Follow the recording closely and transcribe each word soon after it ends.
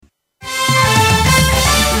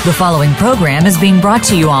The following program is being brought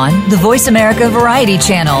to you on the Voice America Variety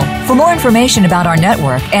Channel. For more information about our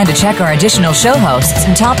network and to check our additional show hosts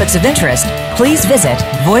and topics of interest, please visit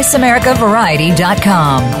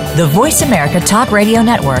voiceamericavariety.com. The Voice America Talk Radio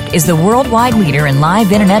Network is the worldwide leader in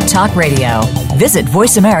live Internet talk radio. Visit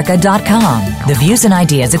voiceamerica.com. The views and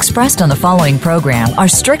ideas expressed on the following program are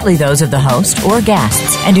strictly those of the host or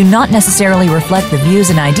guests and do not necessarily reflect the views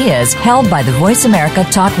and ideas held by the Voice America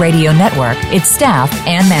Talk Radio Network, its staff,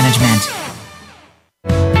 and management.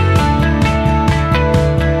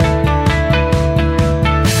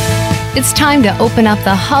 It's time to open up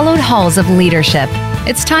the hollowed halls of leadership.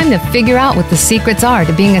 It's time to figure out what the secrets are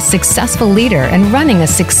to being a successful leader and running a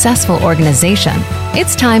successful organization.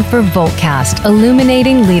 It's time for Voltcast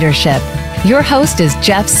Illuminating Leadership. Your host is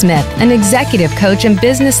Jeff Smith, an executive coach and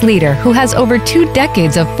business leader who has over 2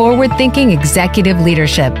 decades of forward-thinking executive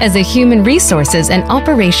leadership as a human resources and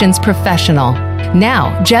operations professional.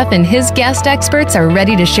 Now, Jeff and his guest experts are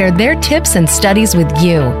ready to share their tips and studies with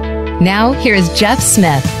you. Now, here's Jeff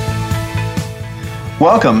Smith.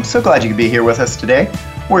 Welcome. So glad you could be here with us today.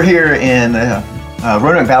 We're here in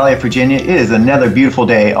Roanoke Valley of Virginia. It is another beautiful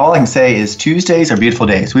day. All I can say is Tuesdays are beautiful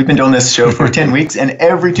days. We've been doing this show for 10 weeks, and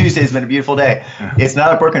every Tuesday has been a beautiful day. It's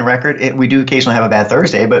not a broken record. We do occasionally have a bad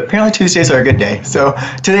Thursday, but apparently Tuesdays are a good day. So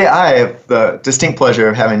today I have the distinct pleasure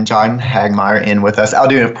of having Jonathan Hagmaier in with us. I'll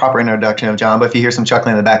do a proper introduction of John, but if you hear some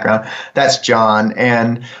chuckling in the background, that's John.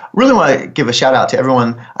 And really want to give a shout out to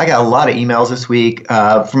everyone. I got a lot of emails this week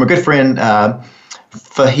from a good friend,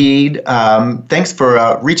 Fahid. Thanks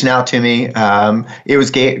for reaching out to me. It was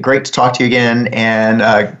great to talk to you again,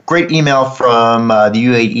 and great email from the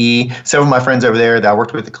UAE. Several of my friends over there that I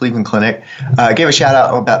worked with at the Cleveland Clinic gave a shout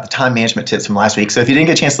out about the time management tips from last week. So if you didn't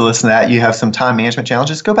get a chance to listen to that, you have some time management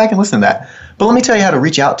challenges, go back and listen to that. But let me tell you how to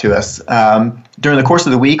reach out to us during the course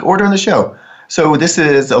of the week or during the show. So this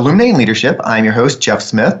is Illuminating Leadership. I'm your host, Jeff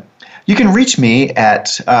Smith. You can reach me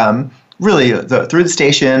at through the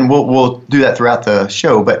station. We'll do that throughout the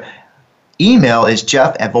show, but email is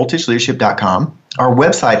jeff@voltageleadership.com. Our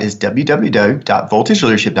website is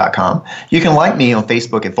www.voltageleadership.com. You can like me on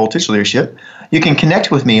Facebook at Voltage Leadership. You can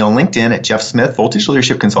connect with me on LinkedIn at Jeff Smith, Voltage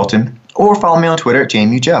Leadership Consultant, or follow me on Twitter at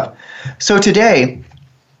JMUJeff. So today,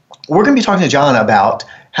 we're going to be talking to John about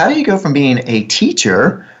how do you go from being a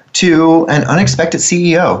teacher to an unexpected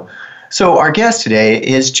CEO. So our guest today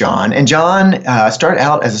is John, and John started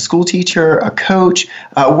out as a school teacher, a coach,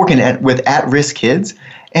 working with at-risk kids,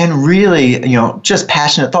 and really, just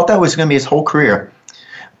passionate, thought that was going to be his whole career.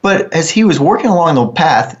 But as he was working along the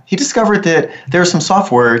path, he discovered that there were some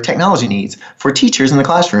software technology needs for teachers in the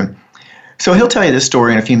classroom. So he'll tell you this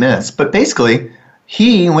story in a few minutes, but basically,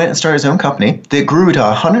 he went and started his own company that grew to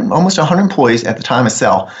almost 100 employees at the time of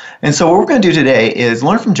sale. And so what we're going to do today is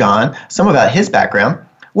learn from John some about his background.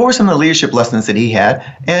 What were some of the leadership lessons that he had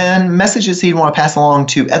and messages he'd want to pass along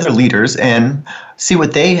to other leaders and see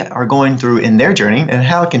what they are going through in their journey and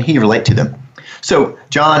how can he relate to them. So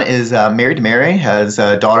John is married to Mary, has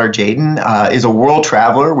a daughter, Jaden, is a world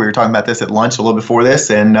traveler. We were talking about this at lunch a little before this,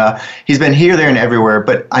 and he's been here, there, and everywhere,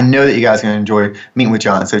 but I know that you guys are going to enjoy meeting with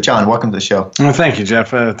John. So John, welcome to the show. Well, thank you,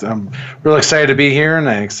 Jeff. I'm really excited to be here, and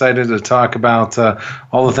I'm excited to talk about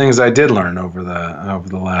all the things I did learn over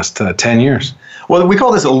the last 10 years. Well, we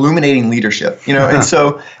call this illuminating leadership, and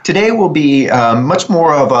so today will be much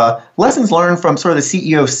more of lessons learned from sort of the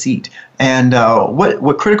CEO seat. And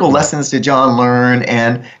what critical lessons did John learn,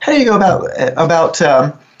 and how do you go about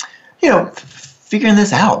figuring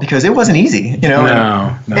this out? Because it wasn't easy,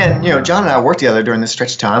 No. And John and I worked together during this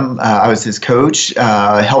stretch of time. I was his coach,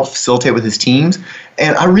 helped facilitate with his teams,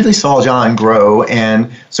 and I really saw John grow.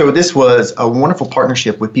 And so this was a wonderful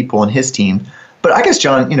partnership with people on his team. But I guess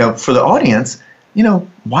John, for the audience,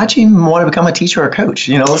 why'd you even want to become a teacher or a coach?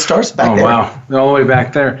 Let's start back there. Oh, wow. All the way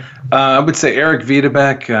back there. I would say Eric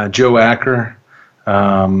Wiedebeck, Joe Acker,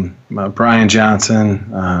 Brian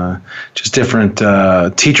Johnson, just different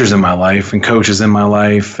teachers in my life and coaches in my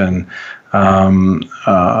life. And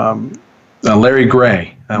Larry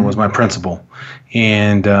Gray was my principal.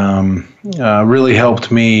 And really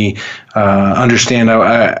helped me understand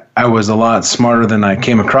I was a lot smarter than I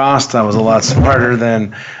came across. I was a lot smarter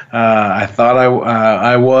than I thought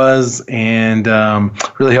I was, and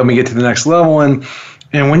really helped me get to the next level.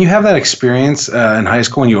 And when you have that experience in high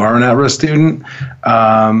school and you are an at-risk student,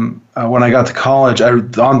 when I got to college,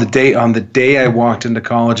 on the day I walked into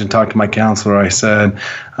college and talked to my counselor, I said,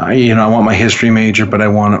 I want my history major, but I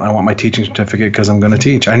want my teaching certificate because I'm going to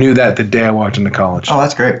teach. I knew that the day I walked into college. Oh,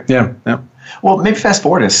 that's great. Yeah. Well, maybe fast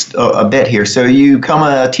forward a bit here. So you become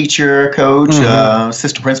a teacher, coach,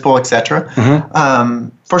 assistant principal, etc.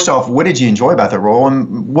 first off, what did you enjoy about that role,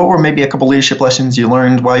 and what were maybe a couple leadership lessons you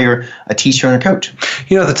learned while you're a teacher and a coach?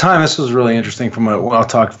 At the time, this was really interesting I'll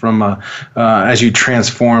talk from as you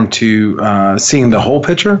transform to seeing the whole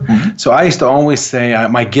picture. Mm-hmm. So I used to always say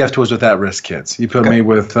my gift was with at-risk kids. You put me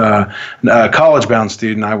with a college-bound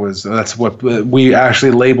student. That's what we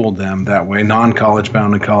actually labeled them that way,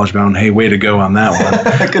 non-college-bound and college-bound. Hey, way to go on that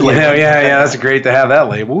one. Good label. That's great to have that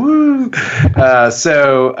label. Woo!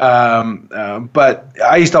 But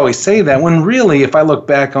I used to always say that when really, if I look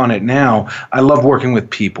back on it now, I love working with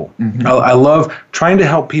people. Mm-hmm. I love trying to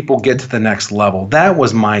help people get to the next level. That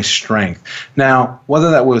was my strength. Now,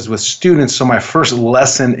 whether that was with students, so my first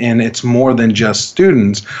lesson in it's more than just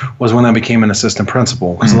students was when I became an assistant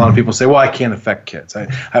principal. Because a lot of people say, well, I can't affect kids.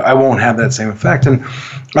 I won't have that same effect. And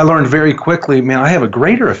I learned very quickly, man, I have a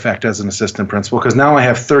greater effect as an assistant principal because now I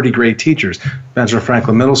have 30 great teachers. Benjamin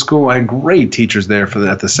Franklin Middle School, I had great teachers there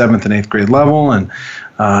at the 7th and 8th grade level, and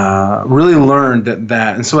really learned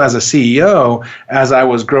that. And so as a CEO, as I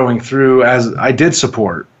was growing through, as I did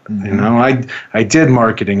support, I did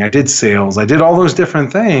marketing, I did sales, I did all those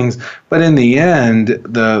different things. But in the end,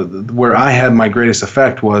 where I had my greatest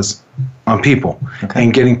effect was on people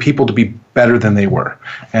and getting people to be better than they were,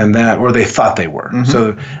 or they thought they were. Mm-hmm.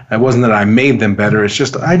 So it wasn't that I made them better. It's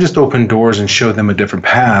just I just opened doors and showed them a different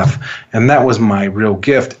path, and that was my real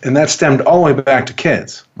gift. And that stemmed all the way back to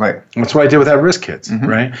kids. Right. That's what I did with at-risk kids,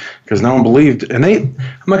 right? Because no one believed, and I'm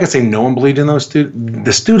not gonna say no one believed in those students.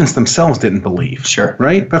 The students themselves didn't believe. Sure.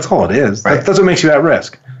 Right. That's all it is. Right. That's what makes you at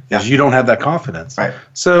risk. Because you don't have that confidence. Right.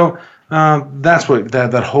 So that's what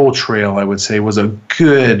that whole trail, I would say, was a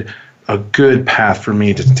good path for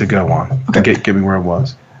me to go on to get me where I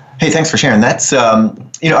was. Hey, thanks for sharing. That's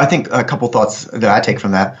I think a couple thoughts that I take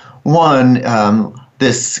from that. One,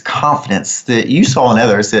 this confidence that you saw in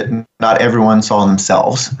others that not everyone saw in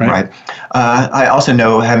themselves, right? I also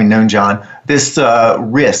know, having known John, this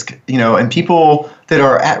risk, and people that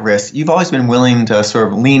are at risk, you've always been willing to sort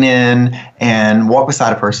of lean in and walk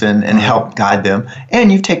beside a person and help guide them,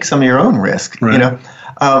 and you've taken some of your own risk,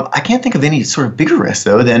 I can't think of any sort of bigger risk,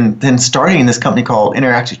 though, than starting this company called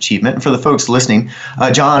Interactive Achievement. And for the folks listening,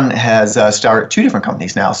 John has started 2 different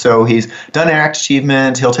companies now. So he's done Interactive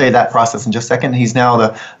Achievement. He'll tell you that process in just a second. He's now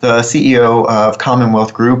the CEO of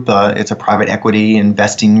Commonwealth Group. It's a private equity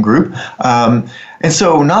investing group. And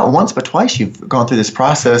so not once but twice you've gone through this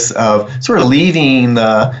process of sort of leaving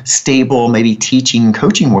the stable, maybe teaching,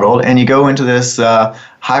 coaching world, and you go into this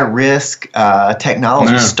high-risk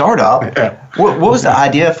technology startup. Yeah. What was the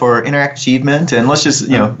idea for Interactive Achievement? And let's just,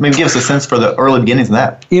 maybe give us a sense for the early beginnings of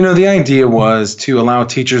that. The idea was to allow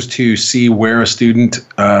teachers to see where a student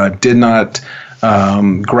did not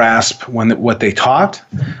grasp what they taught.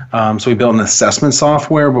 So we built an assessment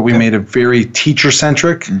software, but we made it very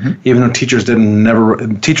teacher-centric, even though teachers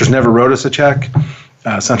never wrote us a check.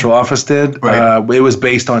 Central office did. Right. It was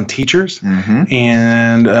based on teachers,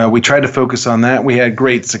 and we tried to focus on that. We had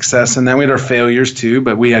great success in that. We had our failures too,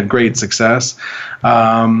 but we had great success.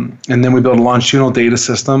 And then we built a longitudinal data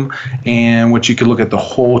system, in which you could look at the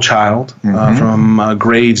whole child, from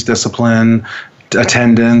grades, discipline,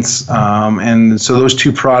 attendance, and so those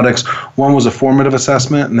 2 products, one was a formative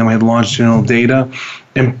assessment, and then we had longitudinal data.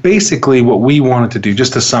 And basically what we wanted to do,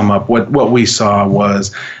 just to sum up, what we saw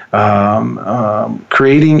was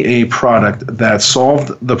creating a product that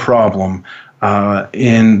solved the problem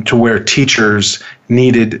to where teachers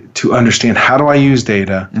needed to understand, how do I use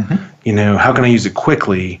data, how can I use it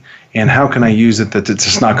quickly, and how can I use it that it's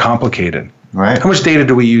just not complicated. Right. How much data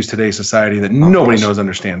do we use today in society that nobody knows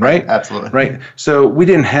understand, right? Absolutely. Right. So we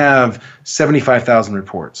didn't have 75,000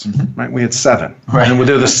 reports, right? We had 7. Right. And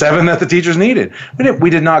they're the 7 that the teachers needed. We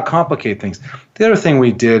did not complicate things. The other thing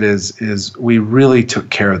we did is we really took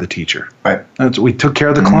care of the teacher. Right. We took care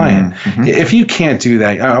of the client. If you can't do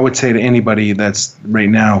that, I would say to anybody that's right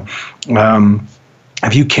now,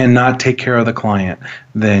 if you cannot take care of the client,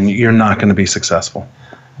 then you're not going to be successful.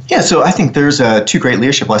 Yeah, so I think there's 2 great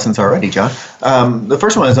leadership lessons already, John. The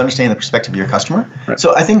first one is understanding the perspective of your customer. Right.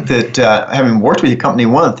 So I think that having worked with your company,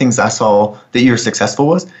 one of the things I saw that you were successful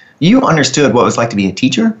was you understood what it was like to be a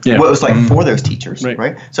teacher, what it was like for those teachers,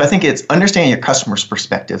 right? So I think it's understanding your customer's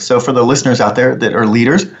perspective. So for the listeners out there that are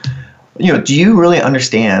leaders, do you really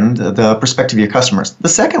understand the perspective of your customers? The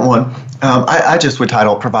second one, I just would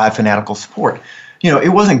title provide fanatical support.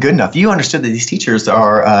 it wasn't good enough. You understood that these teachers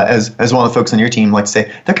are, as one of the folks on your team like to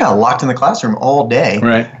say, they're kind of locked in the classroom all day.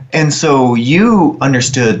 Right. And so you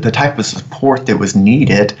understood the type of support that was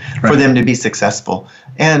needed for them to be successful.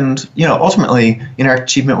 And, ultimately, Interact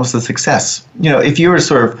Achievement was the success. If you were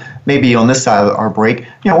sort of maybe on this side of our break,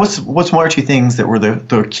 what's one or two things that were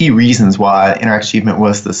the key reasons why Interact Achievement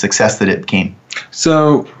was the success that it became?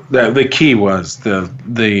 So the key was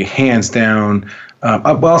the hands down.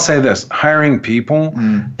 I'll say this: hiring people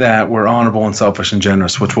that were honorable and selfish and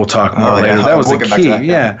generous, which we'll talk more later. That was the key.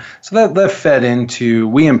 Yeah. So that fed into,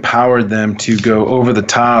 we empowered them to go over the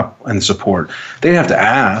top and support. They didn't have to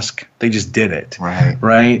ask; they just did it.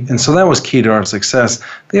 Right. And so that was key to our success.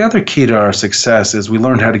 The other key to our success is we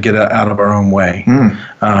learned how to get out of our own way.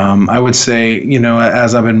 I would say,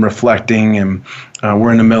 as I've been reflecting, and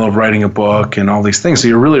we're in the middle of writing a book and all these things, so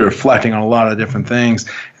you're really reflecting on a lot of different things.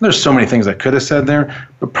 And there's so many things I could have said there,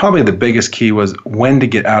 but probably the biggest key was when to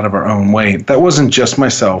get out of our own way. That wasn't just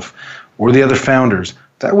myself or the other founders.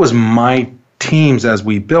 That was my teams as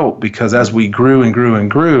we built, because as we grew and grew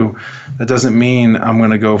and grew, that doesn't mean I'm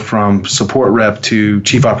going to go from support rep to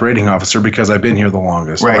chief operating officer because I've been here the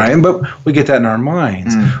longest, right? But we get that in our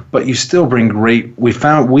minds. But you still bring great. We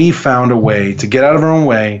found a way to get out of our own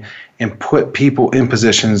way and put people in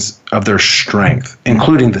positions of their strength,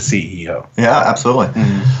 including the CEO. Yeah, absolutely.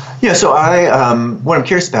 Yeah. So what I'm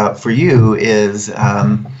curious about for you is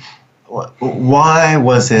why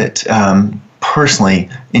was it personally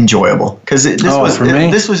enjoyable? Because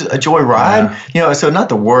this was a joy ride. So not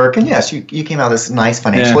the work, and yes, you came out this nice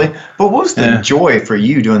financially, but what was the joy for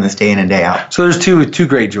you doing this day in and day out? So there's two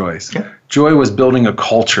great joys. Okay. Joy was building a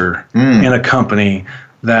culture in a company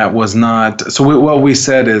that was not. So what we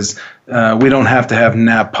said is we don't have to have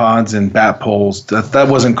nap pods and bat poles. That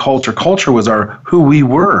wasn't culture. Culture was who we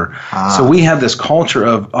were. So we had this culture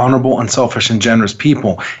of honorable, unselfish, and generous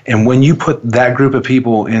people. And when you put that group of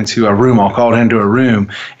people into a room, I'll call it into a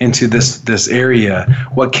room, into this area,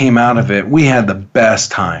 what came out of it, we had the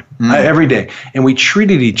best time every day. And we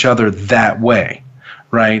treated each other that way.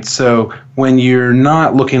 Right. So when you're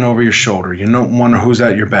not looking over your shoulder, you don't wonder who's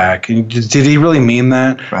at your back. And did he really mean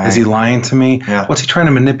that? Right. Is he lying to me? Yeah. What's he trying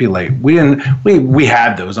to manipulate? We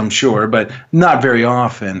had those, I'm sure, but not very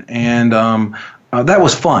often. And that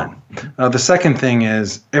was fun. The second thing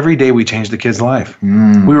is every day we changed the kid's life.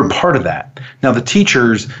 We were part of that. Now the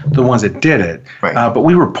teachers, the ones that did it, but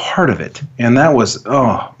we were part of it. And that was,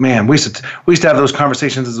 we used to have those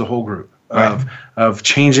conversations as a whole group. Of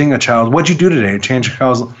changing a child. What'd you do today to change a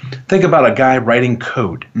child's? Think about a guy writing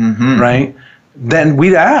code, right? Then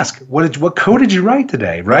we'd ask, what code did you write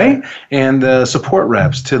today, right? And the support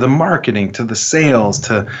reps, to the marketing, to the sales,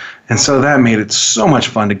 and so that made it so much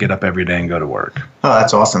fun to get up every day and go to work. Oh,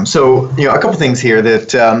 that's awesome. So, a couple things here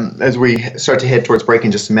that as we start to head towards break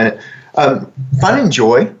in just a minute, finding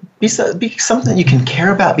joy, be something you can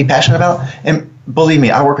care about, be passionate about, and believe me,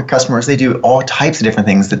 I work with customers. They do all types of different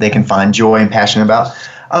things that they can find joy and passion about.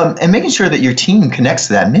 And making sure that your team connects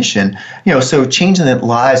to that mission. So changing the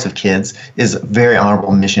lives of kids is a very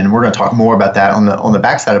honorable mission. And we're going to talk more about that on the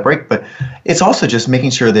backside of break. But it's also just making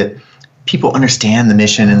sure that people understand the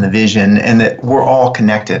mission and the vision and that we're all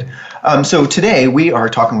connected. So today we are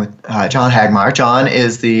talking with John Hagmaier. John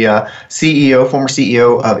is the former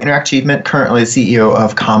CEO of Interact Achievement, currently the CEO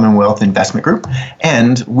of Commonwealth Investment Group.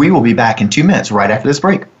 And we will be back in 2 minutes right after this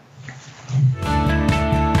break.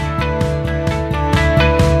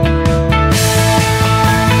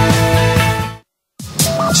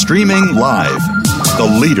 Streaming live,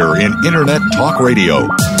 the leader in Internet Talk Radio,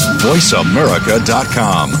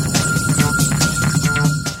 VoiceAmerica.com.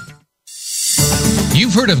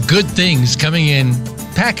 You've heard of good things coming in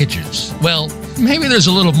packages. Well, maybe there's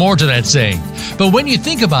a little more to that saying. But when you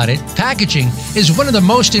think about it, packaging is one of the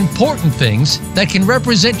most important things that can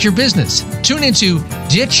represent your business. Tune into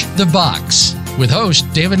Ditch the Box with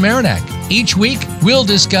host David Marinak. Each week, we'll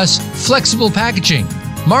discuss flexible packaging,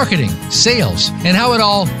 marketing, sales, and how it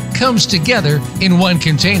all comes together in one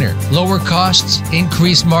container. Lower costs,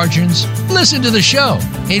 increased margins. Listen to the show.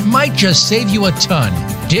 It might just save you a ton.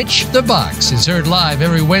 Ditch the Box is heard live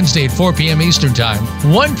every Wednesday at 4 p.m. Eastern Time,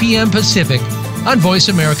 1 p.m. Pacific on Voice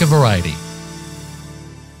America Variety.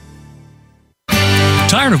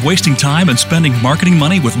 Tired of wasting time and spending marketing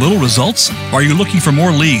money with little results? Are you looking for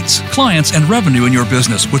more leads, clients, and revenue in your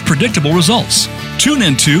business with predictable results? Tune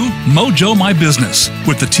into Mojo My Business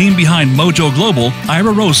with the team behind Mojo Global,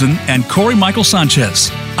 Ira Rosen, and Corey Michael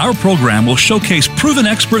Sanchez. Our program will showcase proven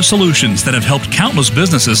expert solutions that have helped countless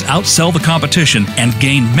businesses outsell the competition and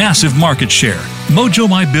gain massive market share. Mojo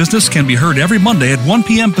My Business can be heard every Monday at 1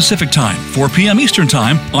 p.m. Pacific Time, 4 p.m. Eastern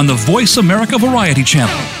Time on the Voice America Variety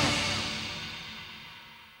Channel.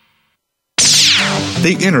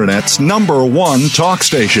 The Internet's #1 talk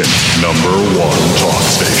station. #1 talk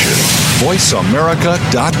station.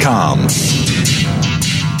 VoiceAmerica.com.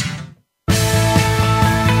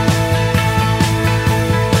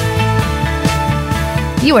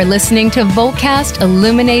 You are listening to Voltcast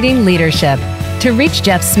Illuminating Leadership. To reach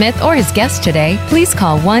Jeff Smith or his guest today, please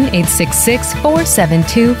call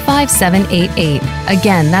 1-866-472-5788.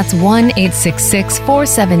 Again, that's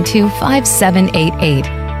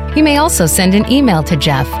 1-866-472-5788. You may also send an email to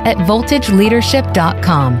Jeff at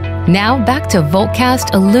voltageleadership.com. Now back to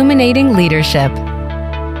Voltcast Illuminating Leadership.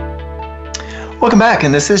 Welcome back,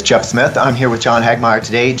 and this is Jeff Smith. I'm here with John Hagmaier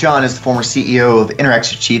today. John is the former CEO of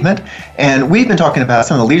Interact Achievement, and we've been talking about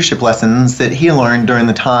some of the leadership lessons that he learned during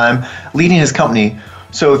the time leading his company.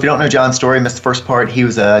 So if you don't know John's story, missed the first part, he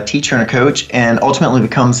was a teacher and a coach and ultimately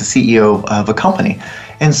becomes the CEO of a company.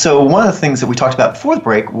 And so one of the things that we talked about before the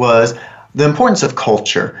break was the importance of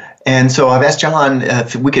culture. And so I've asked John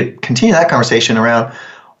if we could continue that conversation around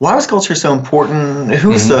why was culture so important?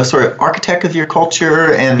 Who's the sort of architect of your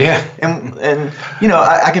culture? And you know,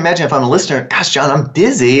 I can imagine if I'm a listener, gosh, John, I'm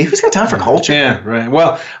busy. Who's got time for culture? Yeah, right.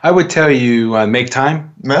 Well, I would tell you make time.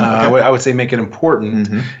 I would say make it important.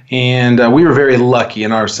 And we were very lucky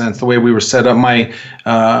in our sense, the way we were set up. My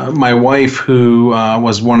wife, who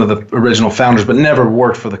was one of the original founders but never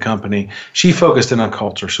worked for the company, she focused in on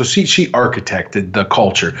culture. So she architected the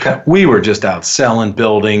culture. Okay. We were just out selling,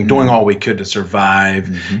 building, doing all we could to survive,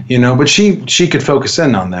 you know, but she could focus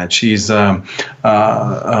in on that. She owns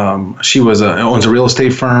a real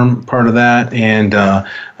estate firm, part of that, and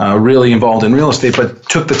really involved in real estate, but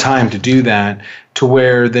took the time to do that, to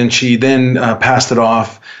where then she passed it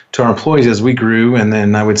off to our employees as we grew. And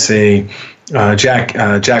then I would say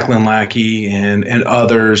Jacqueline Lackey and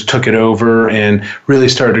others took it over and really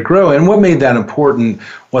started to grow. And what made that important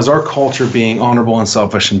was our culture being honorable,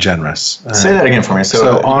 unselfish, and generous. Say that again for me.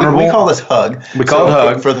 So honorable. We call this HUG. We call it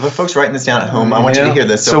HUG. For the folks writing this down at home, I want you to hear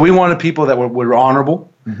this. So we wanted people that were honorable,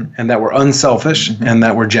 and that were unselfish, and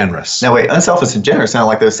that were generous. Now wait, unselfish and generous sound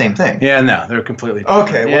like they're the same thing. Yeah, no, they're completely different.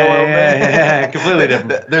 Okay, completely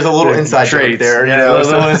different. There's a little inside joke there. Yeah, there's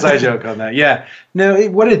a little inside joke on that. Yeah. No,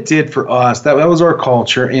 what it did for us, that was our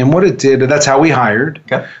culture, and what it did, that's how we hired.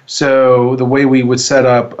 Okay. So the way we would set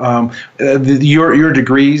up, your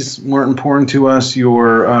degrees weren't important to us,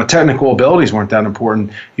 your technical abilities weren't that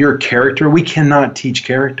important, your character, we cannot teach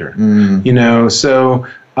character, you know, so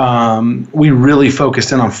we really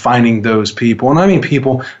focused in on finding those people. And I mean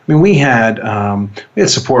people, we had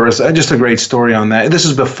supporters. Just a great story on that. This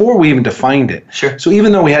is before we even defined it. Sure. So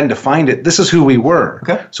even though we hadn't defined it, this is who we were.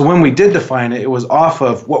 Okay. So when we did define it, it was off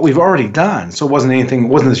of what we've already done. So it wasn't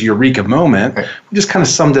this eureka moment. Okay. We just kind of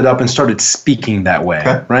summed it up and started speaking that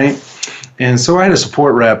way, right? And so I had a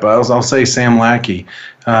support rep, I'll say Sam Lackey,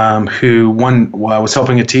 who was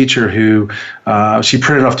helping a teacher who she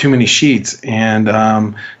printed off too many sheets, and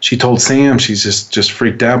she told Sam she's just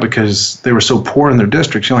freaked out because they were so poor in their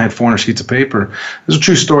district. She only had 400 sheets of paper. It was a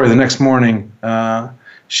true story. The next morning,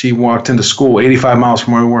 she walked into school, 85 miles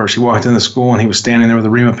from where we were. She walked into school, and he was standing there with a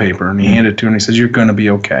ream of paper, and he handed it to her, and he says, "You're going to be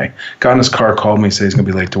okay." Got in his car, called me, said he's going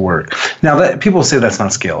to be late to work. Now, people say that's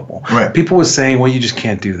not scalable. Right. People would say, well, you just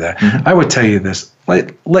can't do that. I would tell you this.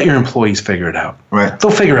 Let your employees figure it out. Right.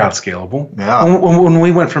 They'll figure out scalable. Yeah. When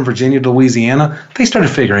we went from Virginia to Louisiana, they started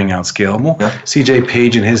figuring out scalable. Yeah. CJ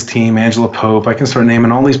Page and his team, Angela Pope, I can start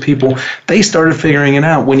naming all these people. They started figuring it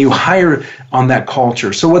out when you hire on that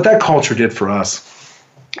culture. So what that culture did for us,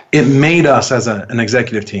 it made us as an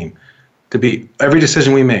executive team to be, every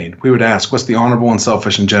decision we made, we would ask, what's the honorable,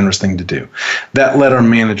 unselfish, and generous thing to do? That let our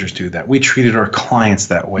managers do that. We treated our clients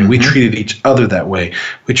that way. We treated each other that way.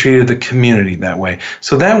 We treated the community that way.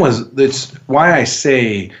 So that's why I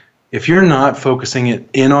say, if you're not focusing it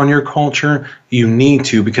in on your culture, you need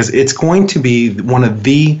to, because it's going to be one of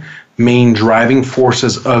the main driving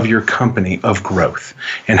forces of your company of growth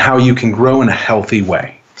and how you can grow in a healthy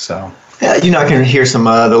way. So. Yeah, I can hear some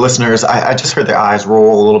of the listeners. I just heard their eyes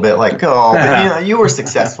roll a little bit, like, "Oh, but, you were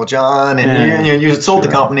successful, John, and you sold the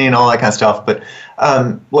company and all that kind of stuff." But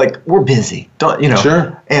we're busy,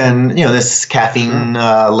 Sure. And this caffeine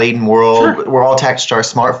laden world, we're all attached to our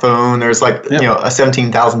smartphone. There's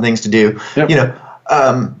 17,000 things to do. Yep.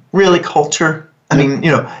 Really, culture. I mean,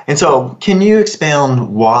 and so can you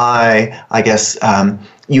expound why? I guess.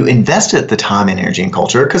 you invested the time and energy in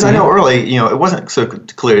culture, because I know early, it wasn't so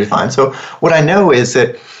clearly defined. So what I know is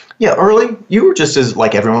that, early, you were just as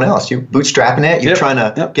like everyone else. You're bootstrapping it. You're trying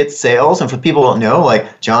to get sales. And for people who don't know,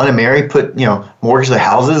 like John and Mary put, mortgaged their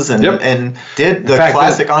houses and did the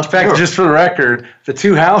classic entrepreneur. In fact, just for the record, the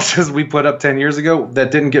 2 houses we put up 10 years ago,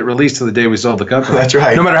 that didn't get released till the day we sold the company. That's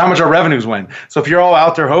right. No matter how much our revenues went. So if you're all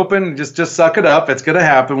out there hoping, just suck it up. It's going to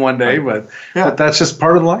happen one day, but that's just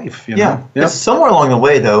part of life. You know? But somewhere along the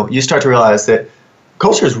way, though, you start to realize that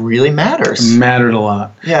culture really matters. Mattered a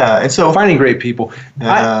lot. Yeah, and so finding great people.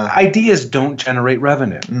 Ideas don't generate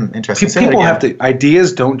revenue. Interesting. People have to.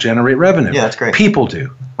 Ideas don't generate revenue. Yeah, that's great. People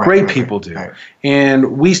do. Great people do. Right.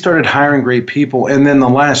 And we started hiring great people, and then the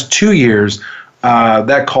last 2 years,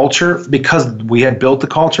 that culture, because we had built the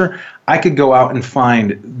culture, I could go out and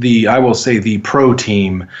find the pro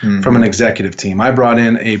team from an executive team. I brought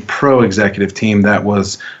in a pro executive team that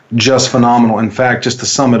was just phenomenal. In fact, just to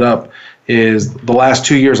sum it up, is the last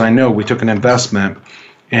 2 years, I know we took an investment,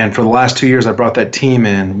 and for the last 2 years, I brought that team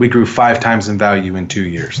in. We grew 5 times in value in 2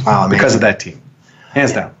 years because of that team,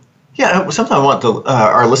 hands down. Yeah, something I want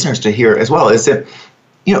our listeners to hear as well is that,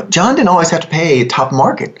 John didn't always have to pay top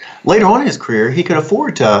market. Later on in his career, he could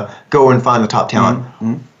afford to go and find the top talent.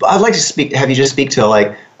 But I'd like to have you just speak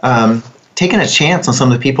to taking a chance on some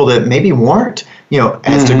of the people that maybe weren't,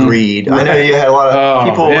 as degreed. I know you had a lot of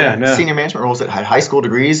people in senior management roles that had high school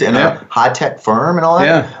degrees in a high-tech firm and all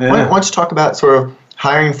that. Why don't you talk about sort of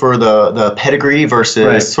hiring for the pedigree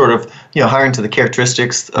versus sort of, hiring to the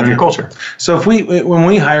characteristics of your culture? So when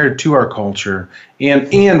we hired to our culture,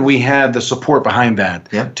 and we had the support behind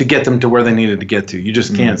that to get them to where they needed to get to. You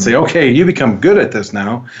just can't say, okay, you become good at this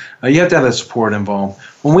now. You have to have that support involved.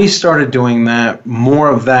 When we started doing that, more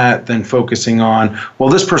of that than focusing on, well,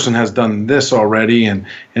 this person has done this already, and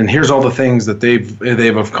here's all the things that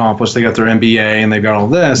they've accomplished. They got their MBA and they've got all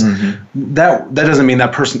this. That doesn't mean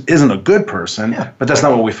that person isn't a good person, but that's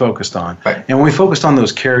not what we focused on. Right. And when we focused on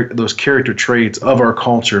those character traits of our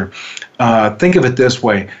culture, think of it this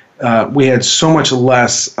way. We had so much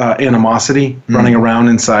less animosity running around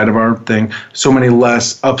inside of our thing. So many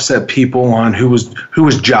less upset people on who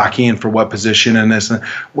was jockeying for what position and this. And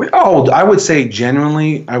I would say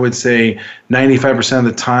genuinely, 95% of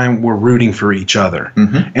the time we're rooting for each other,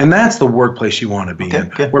 and that's the workplace you want to be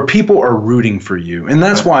in, where people are rooting for you, and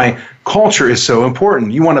that's why culture is so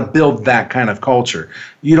important. You want to build that kind of culture.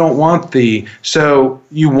 You don't want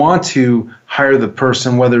you want to hire the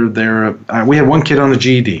person, whether they're, we had one kid on the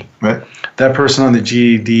GED. Right. That person on the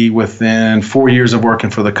GED within 4 years of working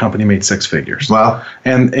for the company made 6 figures. Wow.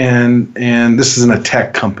 And this is in a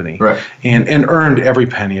tech company. Right. And earned every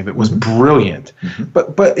penny of it, was brilliant.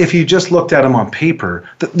 But if you just looked at him on paper,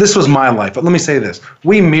 this was my life. But let me say this.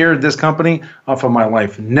 We mirrored this company off of my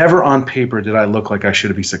life. Never on paper did I look like I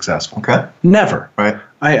should be successful. Okay. Never. Right.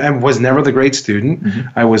 I was never the great student.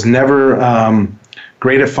 I was never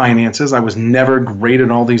great at finances. I was never great at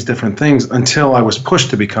all these different things until I was pushed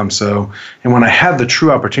to become so. And when I had the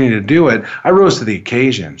true opportunity to do it, I rose to the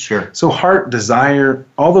occasion. Sure. So heart, desire,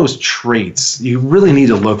 all those traits you really need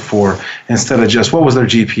to look for instead of just what was their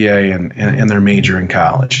GPA and their major in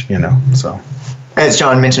college, so. As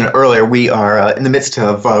John mentioned earlier, we are in the midst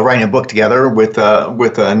of writing a book together with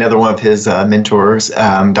another one of his mentors,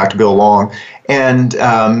 Dr. Bill Long, and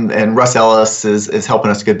Russ Ellis is helping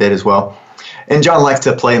us a good bit as well. And John likes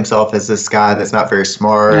to play himself as this guy that's not very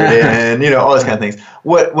smart and all those kind of things.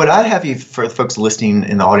 What I'd have you, for the folks listening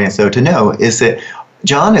in the audience, though, to know is that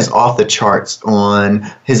John is off the charts on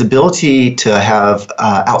his ability to have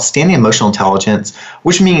outstanding emotional intelligence,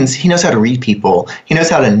 which means he knows how to read people. He knows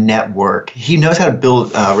how to network. He knows how to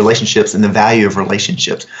build relationships and the value of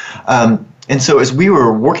relationships. And so as we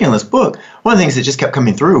were working on this book, one of the things that just kept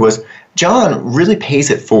coming through was John really pays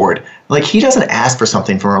it forward. Like, he doesn't ask for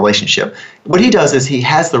something from a relationship. What he does is he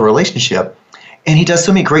has the relationship, and he does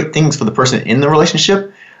so many great things for the person in the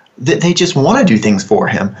relationship that they just want to do things for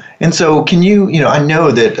him. And so can you, I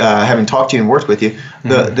know that having talked to you and worked with you,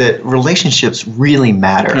 that relationships really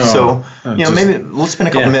matter. Maybe let's spend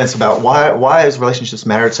a couple minutes about why has relationships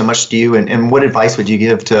mattered so much to you, and what advice would you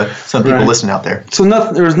give to some people listening out there? So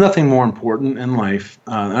there's nothing more important in life.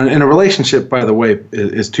 And a relationship, by the way,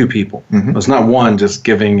 is two people. It's not one just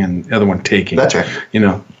giving and the other one taking. That's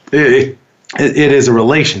right. It is a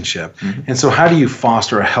relationship. And so how do you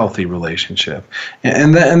foster a healthy relationship?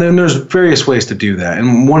 And then there's various ways to do that.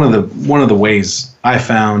 And one of the ways I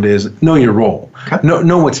found is know your role. Okay.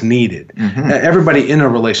 Know what's needed. Everybody in a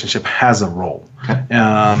relationship has a role. Okay.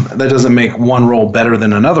 That doesn't make one role better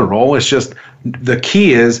than another role. It's just the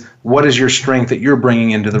key is what is your strength that you're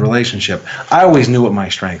bringing into the relationship? I always knew what my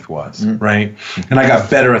strength was, right? And I got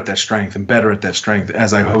better at that strength and better at that strength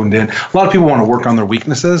as I honed in. A lot of people want to work on their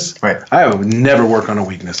weaknesses. Right. I would never work on a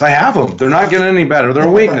weakness. I have them. They're not getting any better. They're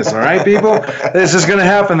a weakness, all right, people? This is going to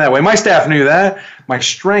happen that way. My staff knew that. My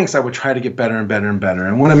strengths, I would try to get better and better and better.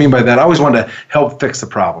 And what I mean by that, I always wanted to help fix the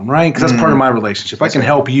problem, right? Because that's part of my relationship. I can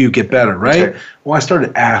help you get better, right? Well, I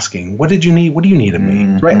started asking, what did you need? What do you need of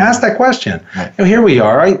me? Right? Ask that question. Here we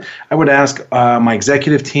are. I would ask my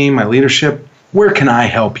executive team, my leadership, where can I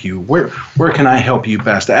help you? Where can I help you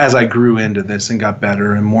best? As I grew into this and got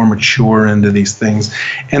better and more mature into these things.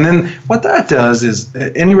 And then what that does is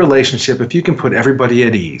any relationship, if you can put everybody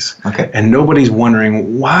at ease and nobody's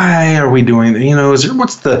wondering, why are we doing,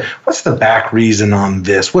 what's the back reason on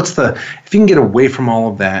this? If you can get away from all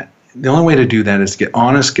of that, the only way to do that is to get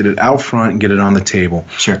honest, get it out front, and get it on the table.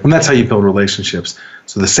 Sure. And that's how you build relationships.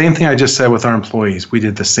 So the same thing I just said with our employees, we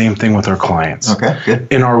did the same thing with our clients. Okay, good.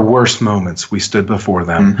 In our worst moments, we stood before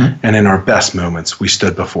them. And in our best moments, we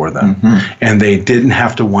stood before them. And they didn't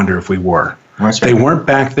have to wonder if we were. Right. They weren't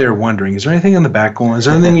back there wondering, is there anything in the back going? Is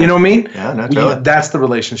there anything, you know what I mean? Yeah, no, totally. That's the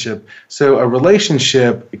relationship. So a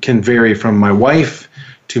relationship can vary from my wife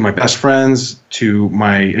to my best friends, to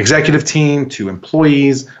my executive team, to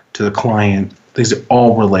employees, to the client. These are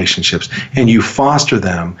all relationships, and you foster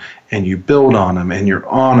them and you build on them and you're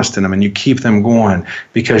honest in them and you keep them going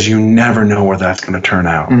because you never know where that's going to turn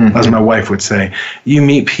out. As my wife would say, you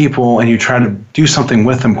meet people and you try to do something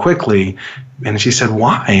with them quickly. And she said,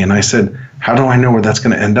 why? And I said, how do I know where that's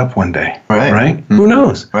going to end up one day? Right? Who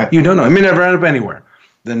knows? Right. You don't know. It may never end up anywhere.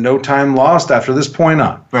 Then no time lost after this point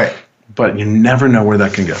on. Right. But you never know where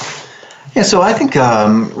that can go. Yeah, so I think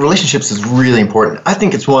relationships is really important. I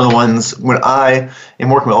think it's one of the ones when I am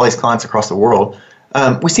working with all these clients across the world,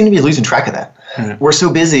 we seem to be losing track of that. We're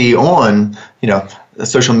so busy on,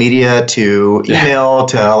 social media to email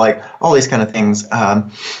to like all these kind of things.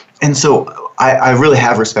 And so I really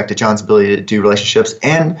have respect to John's ability to do relationships.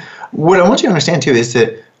 And what I want you to understand too is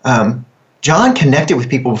that John connected with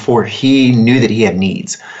people before he knew that he had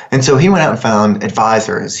needs. And so he went out and found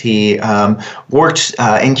advisors. He worked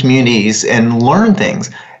in communities and learned things.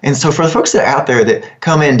 And so for the folks that are out there that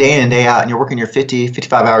come in and day out and you're working your 50,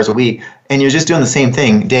 55 hours a week and you're just doing the same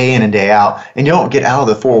thing day in and day out and you don't get out of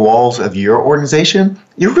the four walls of your organization,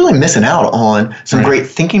 you're really missing out on some great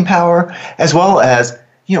thinking power, as well as,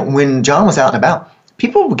 when John was out and about,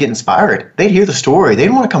 people would get inspired. They'd hear the story. They'd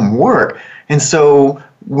want to come work. And so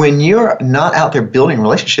when you're not out there building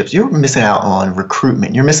relationships, you're missing out on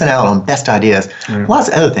recruitment. You're missing out on best ideas. Lots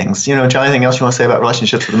of other things. John, anything else you want to say about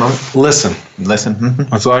relationships at the moment? Listen.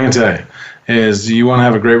 That's all I can tell you. Is you want to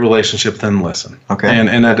have a great relationship, then listen. Okay.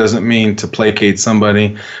 And that doesn't mean to placate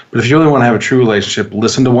somebody. But if you really want to have a true relationship,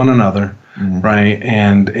 listen to one another, right?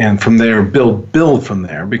 And from there, build from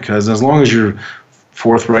there. Because as long as you're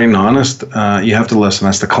forthright and honest, you have to listen.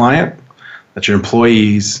 That's the client. That's your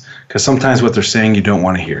employees, because sometimes what they're saying you don't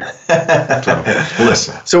want to hear. So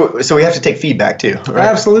listen. So we have to take feedback too, right?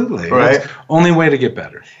 Absolutely. Right. That's the only way to get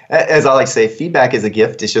better. As I like to say, feedback is a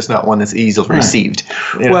gift. It's just not one that's easily received.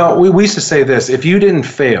 Well, we used to say this: if you didn't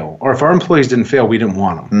fail, or if our employees didn't fail, we didn't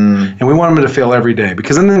want them, and we want them to fail every day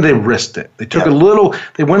because then they risked it. They took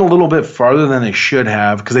they went a little bit farther than they should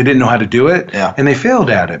have because they didn't know how to do it, and they failed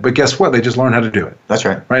at it. But guess what? They just learned how to do it. That's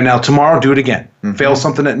right. Right now, tomorrow, do it again. Fail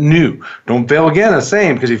something that new. Don't fail again the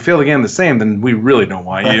same, because if you fail again the same, then we really don't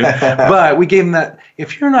want you. But we gave them that.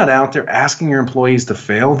 If you're not out there asking your employees to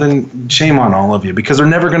fail, then shame on all of you, because they're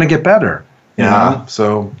never going to get better. You know?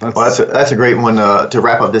 So that's a great one to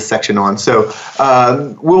wrap up this section on. So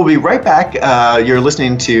we'll be right back. You're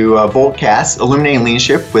listening to Voltcast Illuminating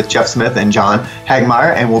Leadership with Jeff Smith and John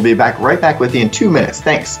Hagmaier, and we'll be right back with you in 2 minutes.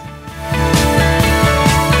 Thanks.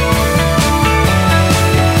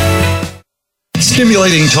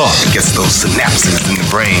 Stimulating talk gets those synapses in the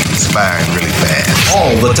brain firing really fast.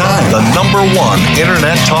 All the time. The #1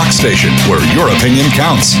 internet talk station where your opinion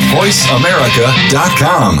counts.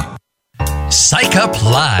 VoiceAmerica.com. Psych Up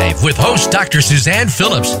Live with host Dr. Suzanne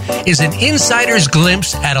Phillips is an insider's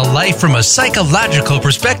glimpse at a life from a psychological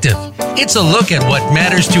perspective. It's a look at what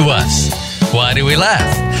matters to us. Why do we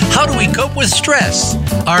laugh? How do we cope with stress?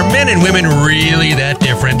 Are men and women really that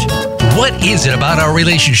different? What is it about our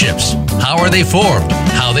relationships? How are they formed?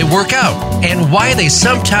 How they work out? And why they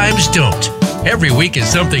sometimes don't? Every week is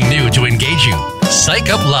something new to engage you. Psych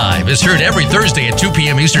Up Live is heard every Thursday at 2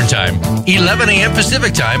 p.m. Eastern Time, 11 a.m.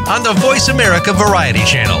 Pacific Time on the Voice America Variety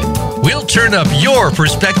Channel. We'll turn up your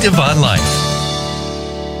perspective on life.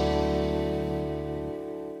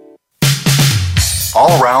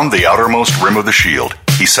 All around the outermost rim of the shield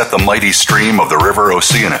He set the mighty stream of the river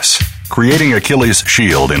Oceanus, creating Achilles'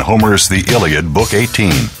 shield in Homer's The Iliad, Book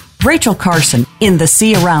 18. Rachel Carson, in The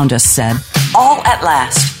Sea Around Us, said, "All at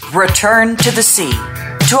last, return to the sea,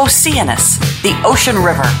 to Oceanus, the ocean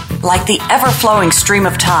river, like the ever-flowing stream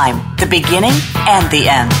of time, the beginning and the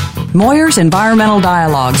end." Moyer's Environmental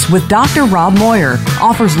Dialogues with Dr. Rob Moyer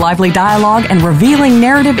offers lively dialogue and revealing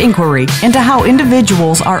narrative inquiry into how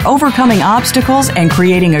individuals are overcoming obstacles and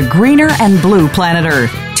creating a greener and blue planet Earth.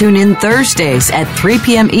 Tune in Thursdays at 3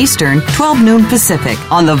 p.m. Eastern, 12 noon Pacific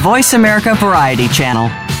on the Voice America Variety Channel.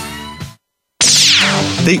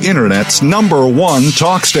 The Internet's #1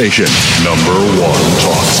 talk station. #1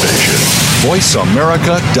 talk station.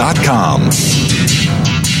 VoiceAmerica.com.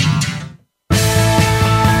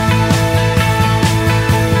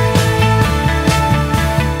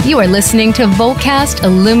 You are listening to Voltcast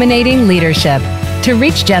Illuminating Leadership. To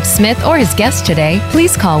reach Jeff Smith or his guest today,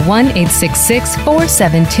 please call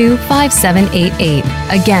 1-866-472-5788.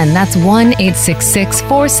 Again, that's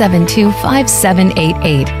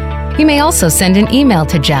 1-866-472-5788. You may also send an email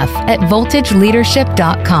to Jeff at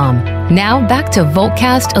voltageleadership.com. Now back to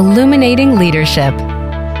Voltcast Illuminating Leadership.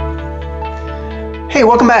 Hey,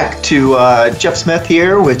 welcome back to Jeff Smith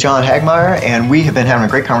here with John Hagmaier, and we have been having a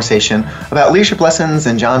great conversation about leadership lessons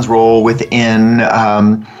and John's role within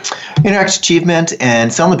Interact Achievement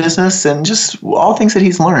and selling the business and just all things that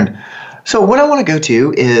he's learned. So what I want to go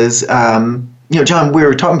to is, John, we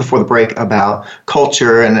were talking before the break about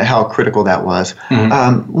culture and how critical that was.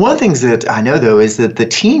 Mm-hmm. One of the things that I know, though, is that the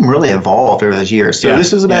team really evolved over those years. So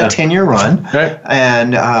this was about a 10-year run. Right.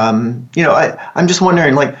 And, I'm just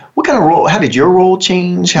wondering, what kind of role, how did your role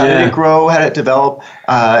change? How did it grow? How did it develop?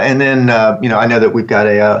 And then, I know that we've got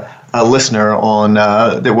a listener on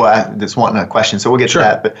that's wanting a question, so we'll get to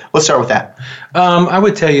that. But let's start with that. I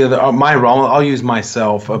would tell you that my role, I'll use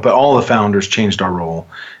myself, but all the founders changed our role.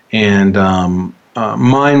 And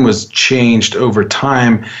mine was changed over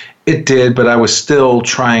time. It did, but I was still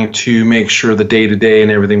trying to make sure the day-to-day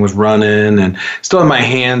and everything was running and still in my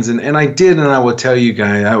hands. And I did, and I will tell you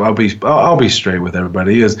guys, I'll be straight with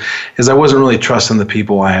everybody, is I wasn't really trusting the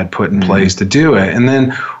people I had put in place to do it. And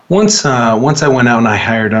then once I went out and I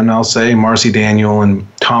hired, and I'll say Marcy Daniel and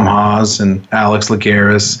Tom Haas and Alex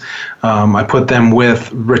Lagaris, I put them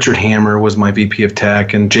with Richard Hammer was my VP of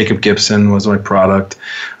Tech, and Jacob Gibson was my product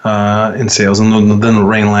in sales, and then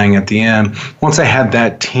Lorraine Lang at the end. Once I had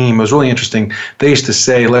that team, it was really interesting. They used to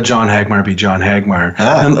say, let John Hagmaier be John Hagmaier.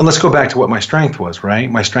 And let's go back to what my strength was,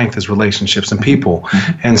 right? My strength is relationships and people.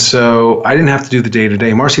 And so I didn't have to do the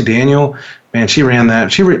day-to-day. Marcy Daniel, man, she ran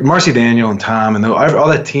that. Marcy Daniel and Tom and all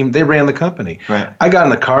that team, they ran the company. Right. I got in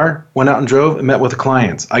the car, went out and drove, and met with the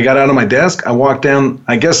clients. I got out of my desk. I walked down.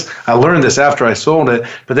 I guess I learned this after I sold it,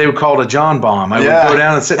 but they would call it a John bomb. I would go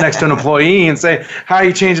down and sit next to an employee and say, how are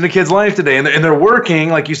you changing a kid's life today? And they're working,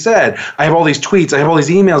 like you said. I have all these tweets. I have all these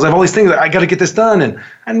emails. I have all these things. I got to get this done. And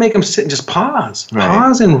I'd make them sit and just pause. Right.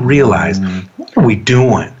 Pause and realize, what are we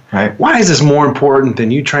doing? Right. Why is this more important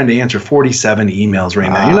than you trying to answer 47 emails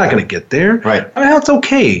right now? You're not going to get there. Right. I mean, it's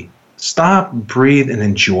okay. Stop, breathe, and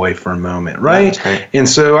enjoy for a moment, right? And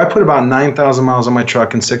so I put about 9,000 miles on my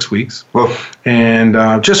truck in 6 weeks. Whoa. And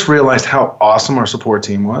just realized how awesome our support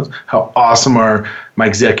team was, how awesome my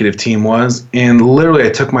executive team was. And literally I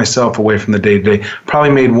took myself away from the day-to-day, probably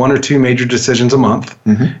made 1 or 2 major decisions a month,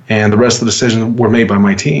 and the rest of the decisions were made by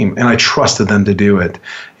my team. And I trusted them to do it.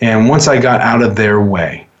 And once I got out of their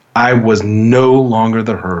way, I was no longer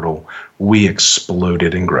the hurdle. We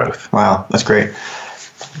exploded in growth. Wow, that's great.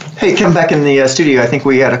 Hey, Kim, back in the studio, I think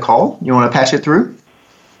we had a call. You want to patch it through?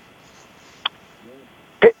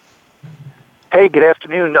 Hey, good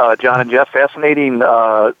afternoon, John and Jeff. Fascinating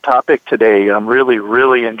topic today. I'm really,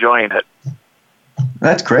 really enjoying it.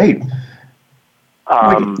 That's great.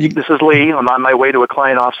 This is Lee. I'm on my way to a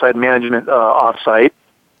client offsite management offsite.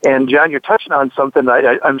 And, John, you're touching on something.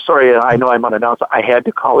 I'm sorry, I know I'm unannounced. I had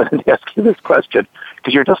to call in and ask you this question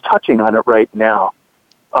because you're just touching on it right now.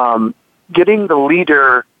 Getting the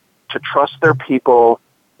leader to trust their people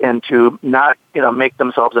and to not, make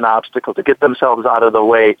themselves an obstacle, to get themselves out of the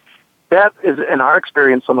way. That is, in our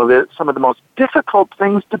experience, some of the most difficult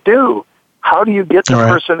things to do. How do you get the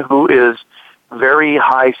person who is very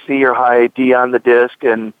high C or high D on the disc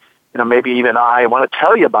and, maybe even I want to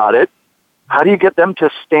tell you about it? How do you get them to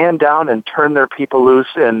stand down and turn their people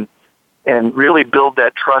loose and really build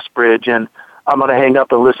that trust bridge? And I'm going to hang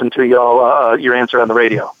up and listen to your answer on the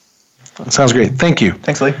radio. Sounds great. Thank you.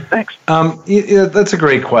 Thanks, Lee. Thanks. That's a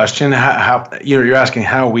great question. How you're asking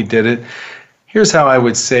how we did it. Here's how I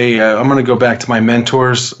would say. I'm going to go back to my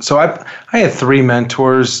mentors. So I had 3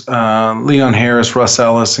 mentors: Leon Harris, Russ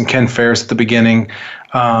Ellis, and Ken Ferris at the beginning.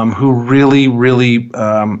 who really,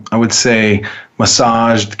 I would say,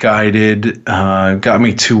 massaged, guided, got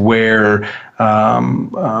me to where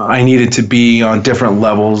I needed to be on different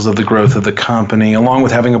levels of the growth of the company, along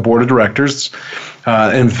with having a board of directors.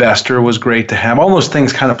 Investor was great to have. All those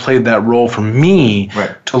things kind of played that role for me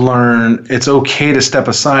to learn it's okay to step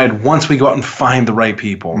aside once we go out and find the right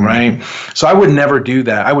people, right? So I would never do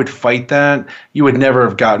that. I would fight that. You would never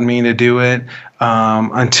have gotten me to do it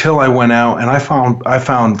until I went out and I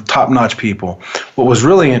found top-notch people. What was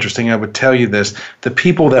really interesting, I would tell you this, the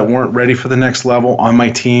people that weren't ready for the next level on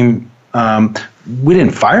my team, we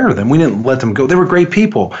didn't fire them. We didn't let them go. They were great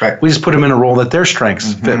people. Right. We just put them in a role that their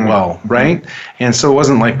strengths fit well, right? And so it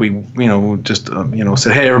wasn't like we, just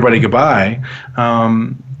said, hey, everybody, goodbye.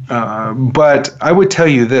 But I would tell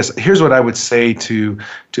you this. Here's what I would say to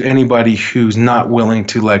anybody who's not willing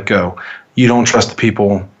to let go. You don't trust the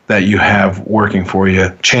people that you have working for you.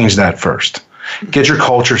 Change that first. Get your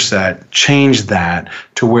culture set, change that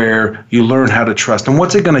to where you learn how to trust. And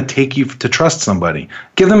what's it going to take you to trust somebody?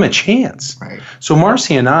 Give them a chance. Right. So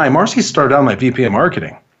Marcy started out my VP of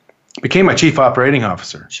marketing, became my chief operating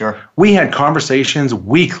officer. Sure. We had conversations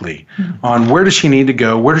weekly on where does she need to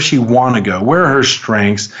go? Where does she want to go? Where are her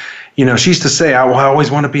strengths? She used to say, I always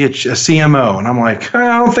want to be a CMO. And I'm like,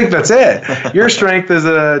 I don't think that's it. Your strength is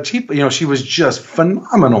a chief. She was just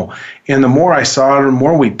phenomenal. And the more I saw her, the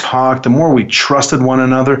more we talked, the more we trusted one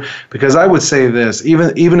another. Because I would say this,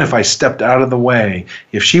 even if I stepped out of the way,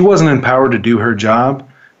 if she wasn't empowered to do her job,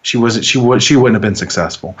 she wouldn't have been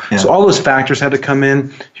successful. Yeah. So all those factors had to come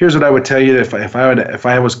in. Here's what I would tell you. If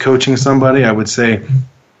I was coaching somebody, I would say,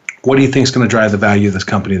 what do you think is going to drive the value of this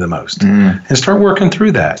company the most? And start working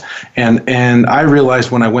through that. And I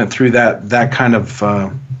realized when I went through that kind of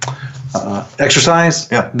exercise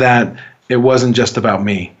that it wasn't just about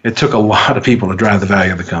me. It took a lot of people to drive the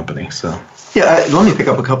value of the company. So yeah, let me pick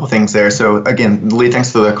up a couple things there. So again, Lee,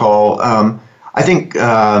 thanks for the call. I think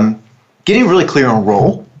getting really clear on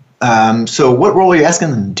role. So what role are you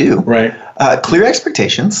asking them to do? Right. Clear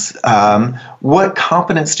expectations. What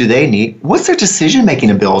competence do they need? What's their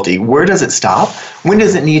decision-making ability? Where does it stop? When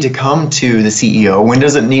does it need to come to the CEO? When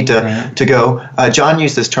does it need to go? John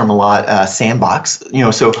used this term a lot, sandbox.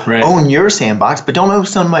 Own your sandbox, but don't own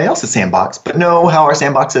somebody else's sandbox, but know how our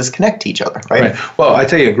sandboxes connect to each other, right? Well, I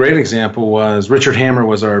tell you, a great example was Richard Hammer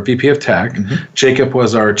was our VP of Tech. Jacob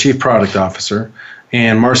was our Chief Product Officer.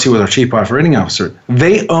 And Marcy was our chief operating officer.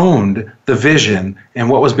 They owned the vision and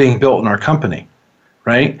what was being built in our company,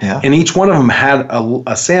 right? Yeah. And each one of them had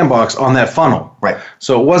a sandbox on that funnel. Right.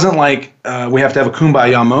 So it wasn't like we have to have a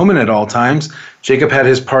kumbaya moment at all times. Jacob had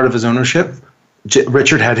his part of his ownership.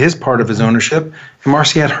 Richard had his part of his ownership, and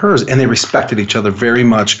Marcy had hers, and they respected each other very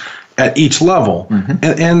much at each level.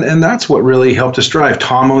 And that's what really helped us drive.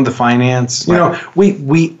 Tom owned the finance.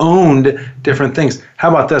 We owned different things. How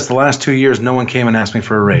about this? The last 2 years, no one came and asked me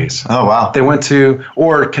for a raise. Oh, wow. They went to,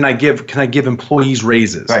 or can I give employees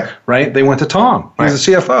raises? Right? They went to Tom. He's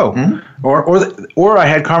the CFO. Or I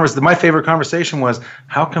had my favorite conversation was,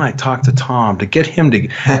 how can I talk to Tom to get him to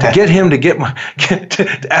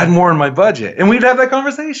add more in my budget? And we'd have that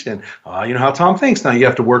conversation. You know how Tom thinks now. You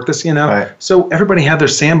have to work this, So everybody had their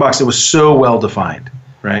sandbox. It was so well defined,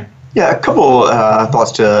 right? Yeah, a couple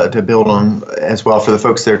thoughts to build on as well for the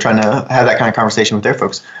folks that are trying to have that kind of conversation with their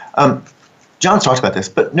folks. John's talked about this,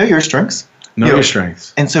 but know your strengths. Know your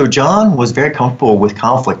strengths. And so John was very comfortable with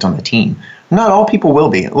conflict on the team. Not all people will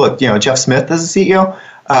be. Look, Jeff Smith as a CEO,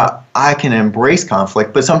 I can embrace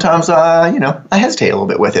conflict, but sometimes, I hesitate a little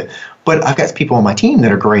bit with it. But I've got people on my team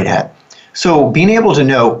that are great at it. So being able to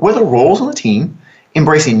know what are the roles on the team,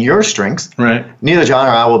 embracing your strengths. Right. Neither John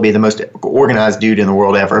or I will be the most organized dude in the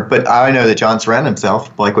world ever, but I know that John surrounded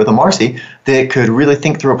himself, like with a Marcy, that could really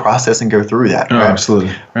think through a process and go through that. Oh, right?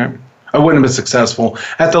 Absolutely. Right. I wouldn't have been successful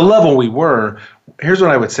at the level we were. Here's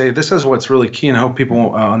what I would say. This is what's really key, and I hope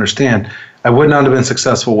people understand. I would not have been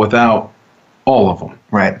successful without all of them.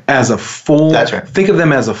 Right. As a full. That's right. Think of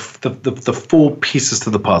them as the full pieces to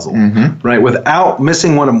the puzzle. Right. Without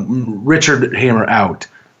missing one of Richard Hammer out.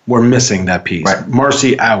 We're missing that piece. Right.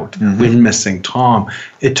 Marcy out. We're missing Tom.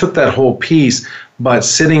 It took that whole piece, but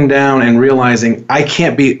sitting down and realizing I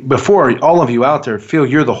can't be, before all of you out there feel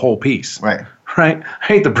you're the whole piece. Right. I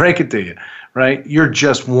hate to break it to you. Right. You're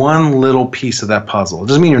just one little piece of that puzzle. It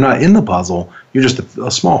doesn't mean you're not in the puzzle. You're just a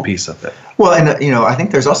small piece of it. Well, and I think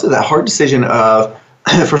there's also that hard decision of,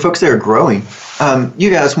 for folks that are growing, you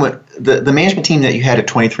guys went the management team that you had at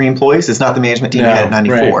 23 employees is not the management team you had at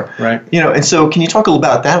 94. Right. And so can you talk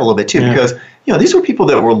about that a little bit too? Because these were people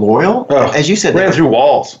that were loyal, as you said, ran through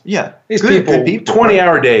walls. Yeah, these people,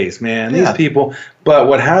 20-hour days, man. These people. But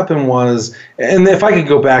what happened was, and if I could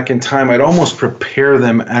go back in time, I'd almost prepare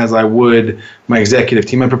them as I would my executive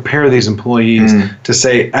team. I prepare these employees to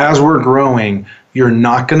say, as we're growing, you're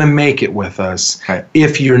not going to make it with us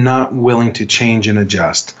if you're not willing to change and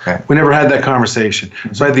adjust. We never had that conversation.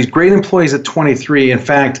 So I had these great employees at 23. In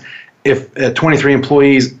fact, if at 23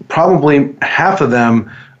 employees, probably half of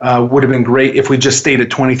them would have been great if we just stayed at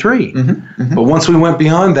 23. But once we went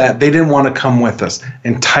beyond that, they didn't want to come with us.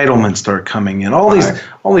 Entitlements start coming in. All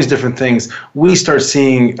these different things. We start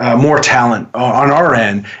seeing more talent on our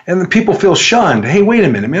end, and then people feel shunned. Hey, wait a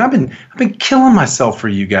minute, man! I've been killing myself for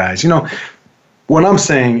you guys. What I'm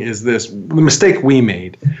saying is this: the mistake we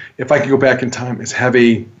made, if I could go back in time, is have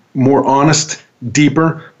a more honest,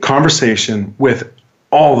 deeper conversation with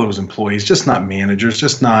all those employees, just not managers,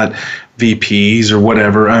 just not VPs or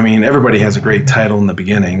whatever. I mean, everybody has a great title in the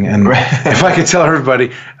beginning. And if I could tell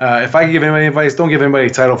everybody, if I could give anybody advice, don't give anybody a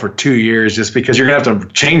title for 2 years just because you're going to have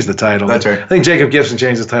to change the title. That's right. I think Jacob Gibson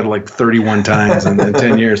changed his title like 31 times in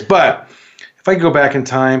 10 years. But if I could go back in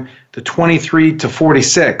time to 23 to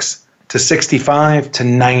 46 to 65 to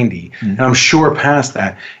 90, and I'm sure past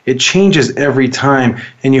that, it changes every time.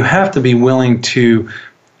 And you have to be willing to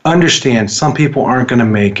understand some people aren't going to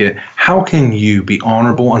make it. How can you be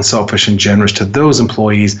honorable, unselfish, and generous to those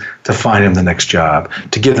employees to find them the next job,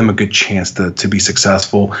 to give them a good chance to be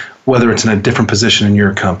successful, whether it's in a different position in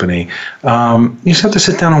your company? You just have to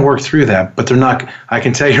sit down and work through that. But they're not, I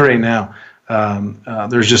can tell you right now,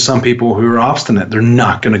 there's just some people who are obstinate. They're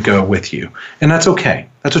not going to go with you. And that's okay.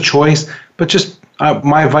 That's a choice. But just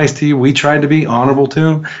my advice to you, we tried to be honorable to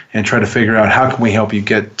them and try to figure out how can we help you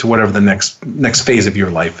get to whatever the next phase of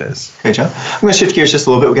your life is. Okay, John. I'm going to shift gears just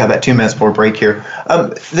a little bit. We got about 2 minutes before break here.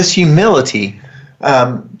 This humility,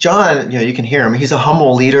 John, you can hear him. He's a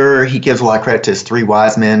humble leader. He gives a lot of credit to his 3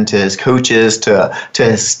 wise men, to his coaches, to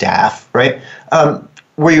his staff, right?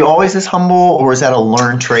 Were you always this humble, or was that a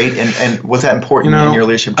learned trait? And was that important in your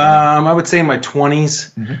leadership journey? I would say in my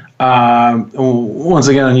 20s. Once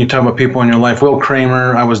again, you talk about people in your life. Will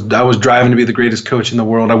Kramer, I was driving to be the greatest coach in the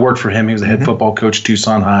world. I worked for him. He was the head football coach at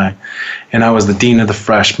Tucson High, and I was the dean of the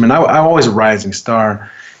freshmen. I'm always a rising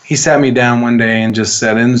star. He sat me down one day and just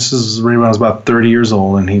said, and this is when I was about 30 years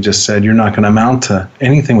old, and he just said, you're not going to amount to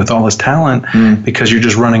anything with all this talent because you're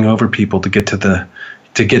just running over people to get the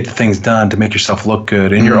things done, to make yourself look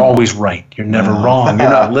good. And you're always right. You're never wrong. You're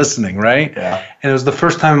not listening, right? Yeah. And it was the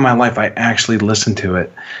first time in my life I actually listened to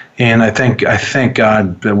it. And I thank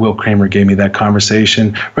God that Will Kramer gave me that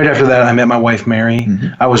conversation. Right after that, I met my wife, Mary.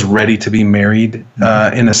 I was ready to be married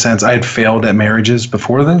in a sense. I had failed at marriages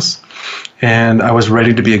before this. And I was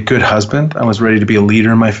ready to be a good husband. I was ready to be a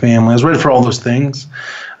leader in my family. I was ready for all those things.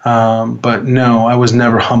 But no, I was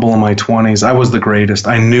never humble in my 20s. I was the greatest.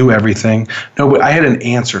 I knew everything. No, but I had an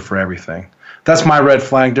answer for everything. That's my red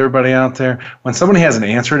flag to everybody out there. When somebody has an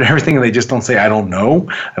answer to everything and they just don't say, I don't know,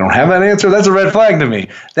 I don't have that answer, that's a red flag to me.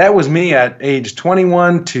 That was me at age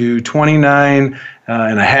 21 to 29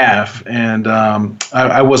 and a half. And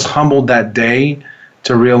I was humbled that day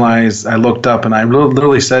to realize, I looked up and I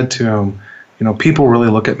literally said to him, people really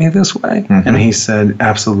look at me this way? And he said,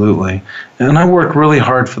 absolutely. And I worked really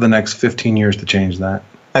hard for the next 15 years to change that.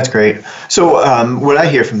 That's great. So what I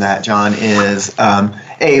hear from that, John, is,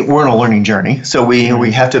 we're on a learning journey. So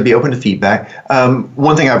we have to be open to feedback.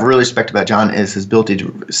 One thing I've really respected about John is his ability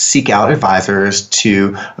to seek out advisors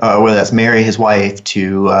to, whether that's Mary, his wife,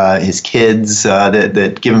 to his kids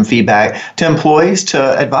that give him feedback, to employees, to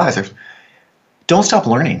advisors. Don't stop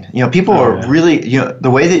learning. People are really, the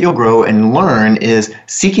way that you'll grow and learn is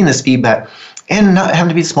seeking this feedback and not having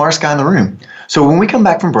to be the smartest guy in the room. So when we come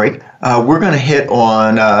back from break, we're going to hit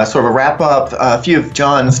on sort of a wrap up, a few of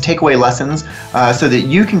John's takeaway lessons so that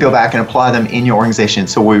you can go back and apply them in your organization.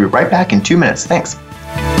 So we'll be right back in 2 minutes. Thanks.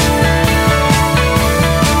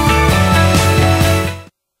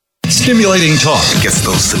 Stimulating talk. It gets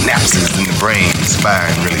those synapses in the brain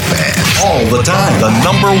firing really fast. All the time. The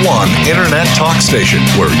 #1 internet talk station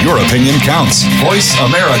where your opinion counts.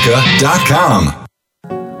 VoiceAmerica.com.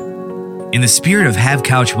 In the spirit of Have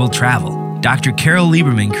Couch Will Travel, Dr. Carol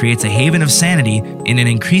Lieberman creates a haven of sanity in an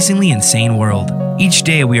increasingly insane world. Each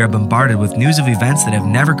day we are bombarded with news of events that have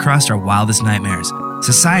never crossed our wildest nightmares.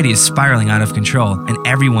 Society is spiraling out of control and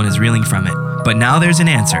everyone is reeling from it. But now there's an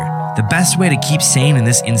answer. The best way to keep sane in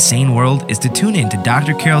this insane world is to tune in to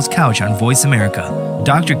Dr. Carol's Couch on Voice America.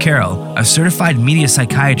 Dr. Carol, a certified media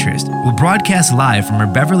psychiatrist, will broadcast live from her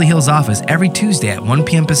Beverly Hills office every Tuesday at 1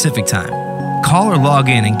 p.m. Pacific Time. Call or log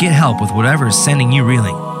in and get help with whatever is sending you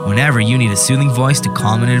reeling, whenever you need a soothing voice to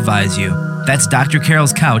calm and advise you. That's Dr.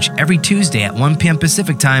 Carol's Couch every Tuesday at 1 p.m.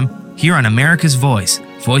 Pacific Time here on America's Voice,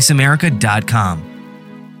 voiceamerica.com.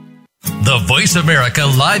 The Voice America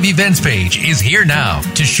Live Events page is here now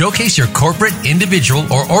to showcase your corporate,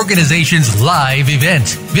 individual, or organization's live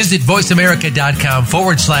event. Visit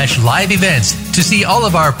voiceamerica.com/live events to see all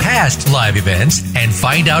of our past live events and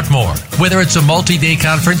find out more. Whether it's a multi-day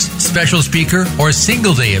conference, special speaker, or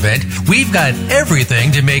single-day event, we've got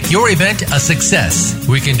everything to make your event a success.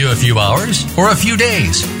 We can do a few hours or a few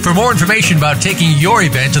days. For more information about taking your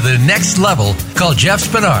event to the next level, call Jeff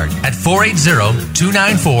Spinard at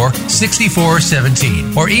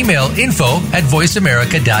 480-294-6417 or email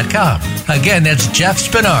info@voiceamerica.com. Again, that's Jeff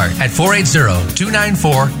Spinard at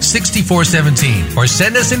 480-294-6417 or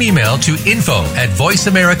send us an email to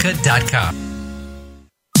info@voiceamerica.com.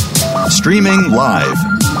 Streaming live,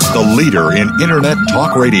 the leader in Internet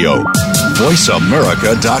Talk Radio,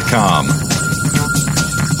 voiceamerica.com.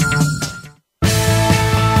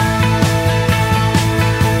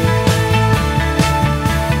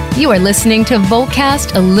 You are listening to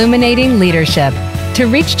Voltcast Illuminating Leadership. To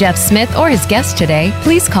reach Jeff Smith or his guest today,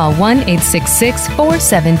 please call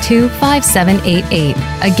 1-866-472-5788.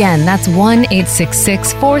 Again, that's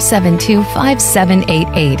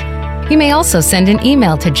 1-866-472-5788. You may also send an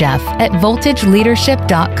email to Jeff at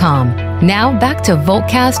voltageleadership.com. Now back to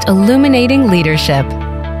Voltcast Illuminating Leadership.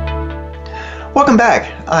 Welcome back.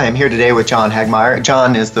 I am here today with John Hagmaier.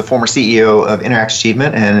 John is the former CEO of Interact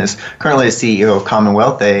Achievement and is currently the CEO of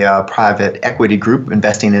Commonwealth, a private equity group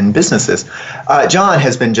investing in businesses. John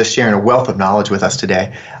has been just sharing a wealth of knowledge with us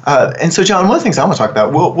today. And so, John, one of the things I want to talk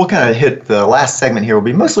about, we'll kind of hit the last segment here, will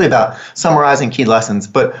be mostly about summarizing key lessons.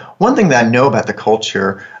 But one thing that I know about the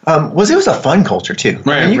culture was it was a fun culture, too.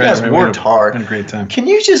 Right, you guys worked hard. Had a great time. Can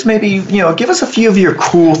you just maybe, give us a few of your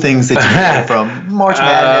cool things that you did from March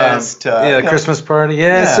Madness to... Christmas party.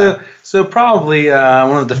 Yeah. So probably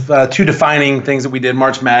one of the two defining things that we did,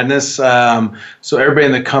 March Madness. So everybody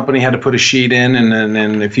in the company had to put a sheet in, and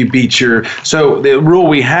then if you beat your... So the rule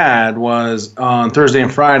we had was on Thursday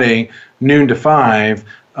and Friday, noon to 5,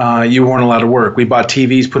 you weren't allowed to work. We bought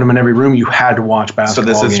TVs, put them in every room. You had to watch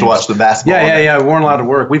basketball. So this is to watch the basketball. Yeah. We weren't allowed to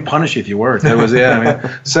work. We'd punish you if you worked. That was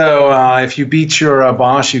So if you beat your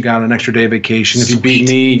boss, you got an extra day of vacation. If you beat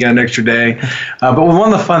me, you got an extra day. But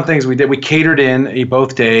one of the fun things we did, we catered in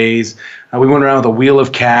both days. We went around with a wheel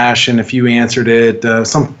of cash, and if you answered it,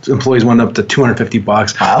 some employees went up to $250. Wow.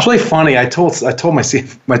 It's really funny. I told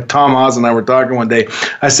my Tom Oz and I were talking one day.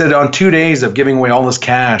 I said on 2 days of giving away all this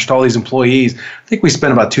cash to all these employees, I think we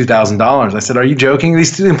spent about $2,000. I said, "Are you joking?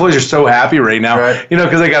 These employees are so happy right now,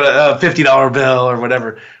 because they got a $50 bill or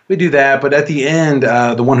whatever." We do that, but at the end,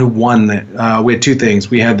 the one who won, we had two things.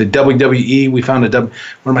 We had the WWE. We found one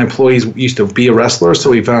of my employees used to be a wrestler, so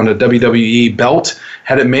we found a WWE belt,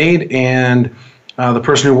 had it made, and the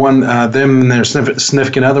person who won, them and their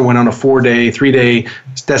significant other went on a 3-day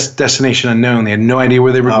destination unknown. They had no idea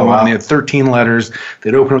where they were going. Wow. They had 13 letters.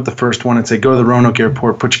 They'd open up the first one and say, "Go to the Roanoke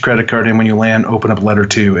Airport, put your credit card in. When you land, open up letter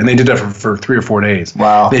 2." And they did that for 3 or 4 days.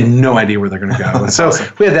 Wow. They had no idea where they're going to go. And so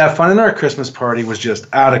we had that fun. And our Christmas party was just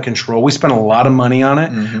out of control. We spent a lot of money on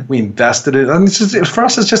it. Mm-hmm. We invested it. For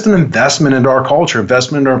us, it's just an investment into our culture,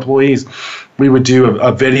 investment into our employees. We would do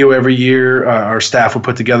a video every year. Our staff would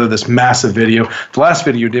put together this massive video. The last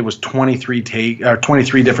video we did was 23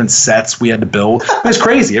 different sets we had to build. It was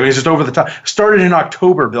crazy. I mean, it's just over the top. Started in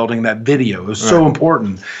October building that video. It was so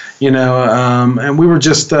important, and we were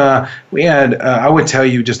just, we had, I would tell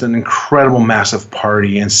you, just an incredible, massive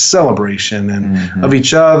party and celebration and of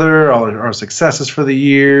each other, all our successes for the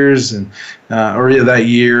years or that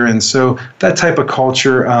year. And so that type of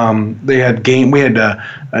culture, we had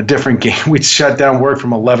a different game. We'd shut down work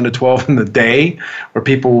from 11 to 12 in the day, where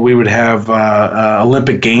we would have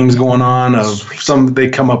Olympic games going on.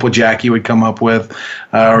 They'd come up with, Jackie would come up with,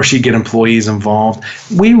 or she'd get employees involved.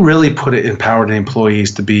 We really empowered the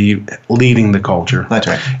employees to be leading the culture. That's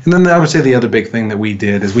right. And then I would say the other big thing that we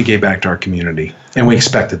did is we gave back to our community, and we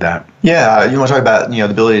expected that. Yeah, you want to talk about the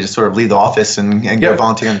ability to sort of leave the office and go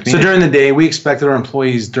volunteer in the community. So during the day, we expected our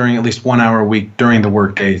employees during at least 1 hour a week during the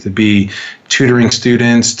workday to be tutoring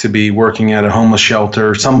students, to be working at a homeless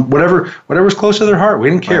shelter, whatever was close to their heart. We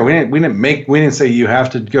didn't care. Right. We didn't say you have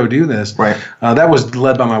to go do this. Right. That was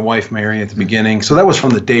led by my wife Mary at the beginning. So that was from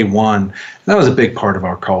the day one. That was a big part of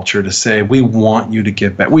our culture, to say we want you to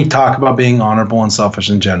get back. We talk about being honorable, unselfish,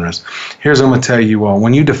 and generous. Here's what I'm going to tell you all: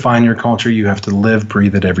 when you define your culture, you have to live,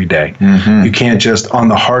 breathe it every day. Mm-hmm. You can't just on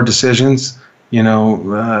the hard decisions,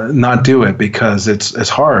 not do it because it's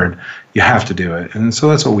hard. You have to do it, and so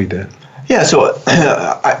that's what we did. Yeah, so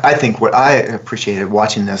I think what I appreciated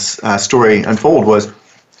watching this story unfold was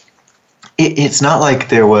it's not like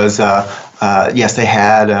there was, yes, they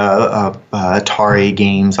had Atari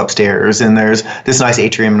games upstairs, and there's this nice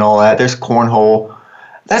atrium and all that. There's cornhole.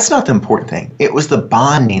 That's not the important thing. It was the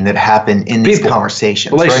bonding that happened in these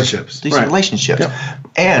conversations. Relationships. Right? These relationships. Yep.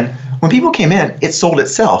 And when people came in, it sold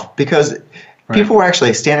itself because people were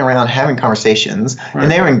actually standing around having conversations, and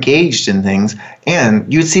they were engaged in things,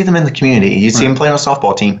 and you'd see them in the community. You'd see them playing on a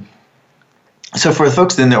softball team. So for the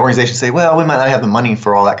folks in the organization say, well, we might not have the money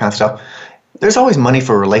for all that kind of stuff. There's always money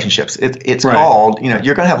for relationships. It's called, you're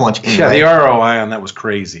going to have lunch anyway. Yeah, the ROI on that was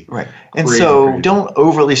crazy. Right. And crazy. Don't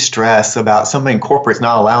overly stress about somebody in corporate's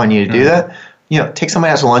not allowing you to do that. Take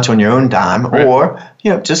somebody out to lunch on your own dime, or,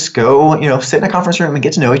 just go, sit in a conference room and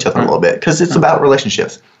get to know each other a little bit, because it's about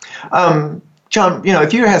relationships. John,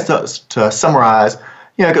 if you had to summarize,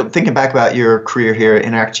 thinking back about your career here at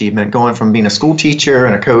Interact Achievement, going from being a school teacher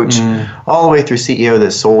and a coach all the way through CEO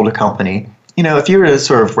that sold a company, if you were to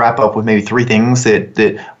sort of wrap up with maybe 3 things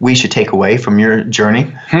that we should take away from your journey,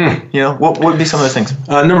 what would be some of those things?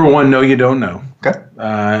 Number 1, know you don't know. Okay.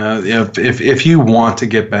 If you want to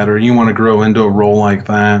get better, you want to grow into a role like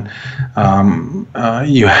that,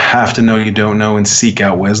 you have to know you don't know and seek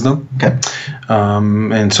out wisdom. Okay.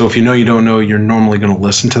 And so if you know you don't know, you're normally going to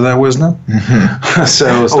listen to that wisdom. Mm-hmm. So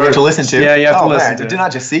we have to listen to. Yeah, you have to listen to. Do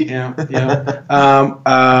not just seek. Yeah.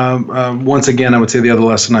 Once again, I would say the other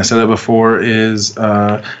lesson, I said it before, is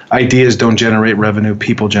ideas don't generate revenue.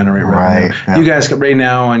 People generate revenue. Right. Yeah. You guys got right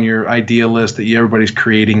now on your idea list that everybody's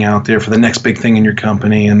creating out there for the next big thing in your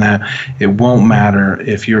company, and that it won't matter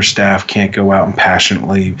if your staff can't go out and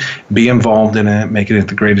passionately be involved in it, make it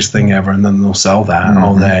the greatest thing ever, and then they'll sell that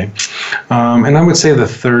all day. And I would say the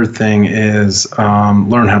third thing is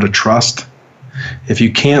learn how to trust. If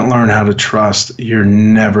you can't learn how to trust, you're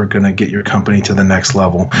never going to get your company to the next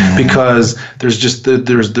level, because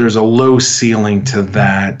there's a low ceiling to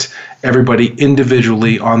that. Everybody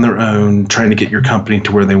individually on their own trying to get your company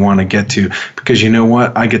to where they want to get to, because you know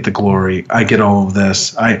what? I get the glory. I get all of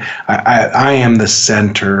this. I am the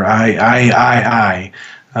center.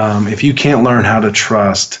 If you can't learn how to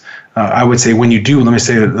trust, I would say when you do, let me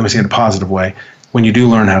say it in a positive way. When you do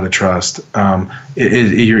learn how to trust,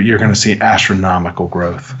 you're going to see astronomical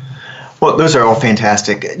growth. Well, those are all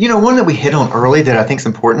fantastic. One that we hit on early that I think is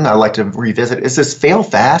important, I'd like to revisit, is this fail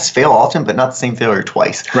fast, fail often, but not the same failure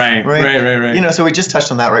twice. Right. So we just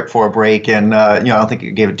touched on that right before a break, and I don't think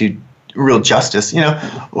it gave it due real justice.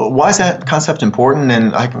 Why is that concept important?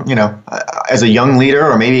 And as a young leader,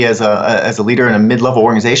 or maybe as a leader in a mid-level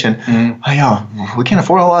organization, we can't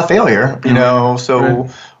afford a lot of failure. So.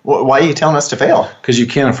 Why are you telling us to fail? Because you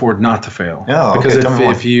can't afford not to fail. Oh, okay.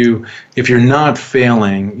 Because if you're not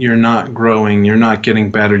failing, you're not growing, you're not getting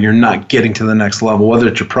better, you're not getting to the next level. Whether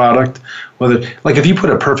it's your product, if you put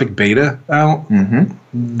a perfect beta out,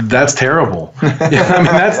 that's terrible.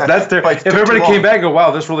 That's terrible. If everybody came back and go, wow,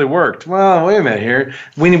 this really worked. Well, wait a minute here.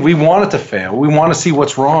 We want it to fail. We want to see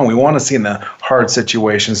what's wrong. We want to see in the hard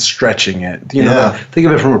situations stretching it. Think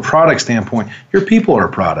of it from a product standpoint. Your people are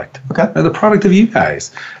a product. Okay. They're the product of you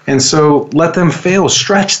guys. And so let them fail.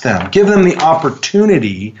 Stretch them. Give them the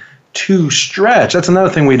opportunity to stretch. That's another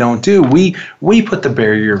thing we don't do. We put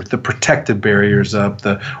the protective barriers up,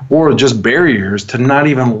 or just barriers to not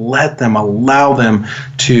even allow them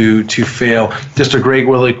to fail. Just a great,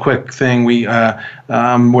 really quick thing.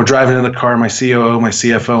 We're driving in the car. My COO, my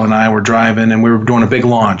CFO, and I were driving, and we were doing a big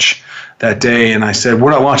launch that day, and I said,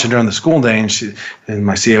 we're not launching during the school day, and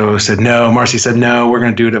my COO said no. Marcy said no, we're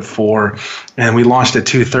going to do it at 4, and we launched at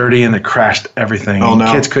 2:30, and it crashed everything. Oh,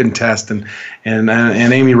 no. Kids couldn't test, and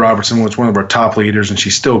Amy Robertson was one of our top leaders, and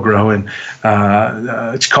she's still growing.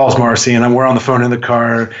 She calls Marcy, and we're on the phone in the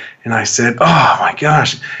car, and I said, oh my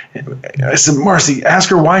gosh. I said, Marcy,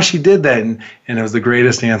 ask her why she did that. And it was the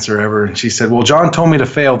greatest answer ever. And she said, well, John told me to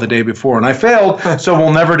fail the day before, and I failed, so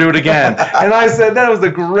we'll never do it again. And I said, that was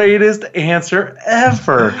the greatest answer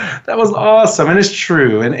ever. That was awesome. And it's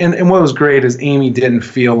true. And what was great is Amy didn't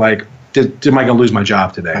feel like am I going to lose my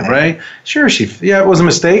job today, right? Sure, it was a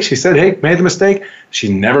mistake. She said, hey, made the mistake.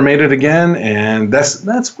 She never made it again, and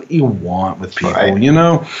that's what you want with people,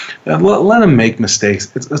 Let them make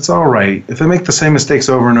mistakes. It's all right. If they make the same mistakes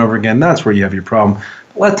over and over again, that's where you have your problem.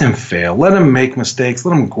 Let them fail. Let them make mistakes.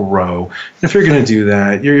 Let them grow. And if you're going to do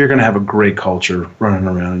that, you're going to have a great culture running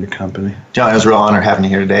around in your company. John, it was a real honor having you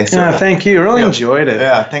here today. So. Yeah, thank you. Really enjoyed it.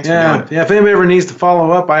 Yeah, thanks for doing it. Yeah, if anybody ever needs to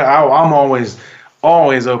follow up, I'm always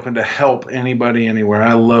open to help anybody anywhere.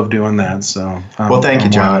 I love doing that. So thank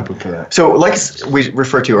you, John. Open for that. So like we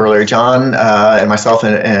referred to earlier, John and myself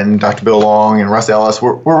and Dr. Bill Long and Russ Ellis,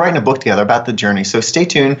 we're writing a book together about the journey. So stay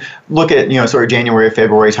tuned. Look at sort of January,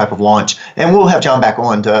 February type of launch, and we'll have John back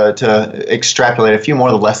on to extrapolate a few more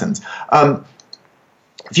of the lessons. A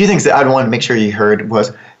few things that I wanted to make sure you heard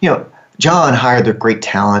was, John hired the great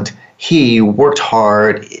talent. He worked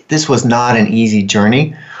hard. This was not an easy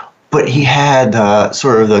journey. But he had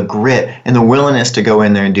sort of the grit and the willingness to go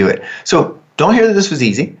in there and do it. So don't hear that this was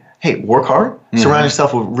easy. Hey, work hard, surround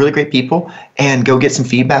yourself with really great people, and go get some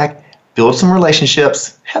feedback, build some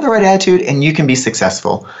relationships, have the right attitude, and you can be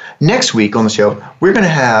successful. Next week on the show, we're going to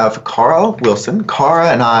have Cara Wilson. Cara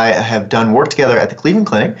and I have done work together at the Cleveland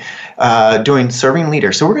Clinic doing serving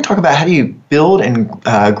leaders. So we're going to talk about how do you build and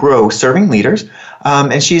grow serving leaders.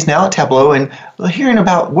 And she's now at Tableau, and hearing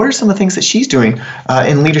about what are some of the things that she's doing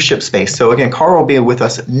in leadership space. So again, Cara will be with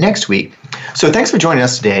us next week. So thanks for joining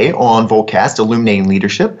us today on Voltcast Illuminating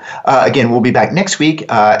Leadership. Again, we'll be back next week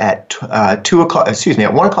at 1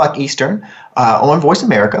 o'clock Eastern on Voice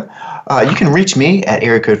America. You can reach me at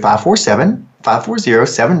area code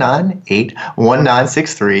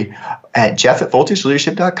 540-798-1963 at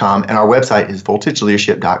jeff@voltageleadership.com, and our website is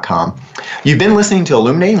voltageleadership.com. You've been listening to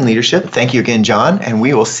Illuminating Leadership. Thank you again, John, and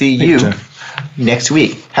we will see you next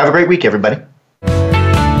week. Have a great week, everybody.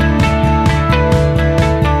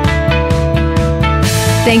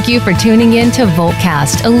 Thank you for tuning in to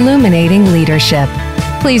Voltcast Illuminating Leadership.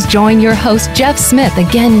 Please join your host, Jeff Smith,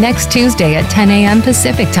 again next Tuesday at 10 a.m.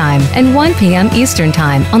 Pacific Time and 1 p.m. Eastern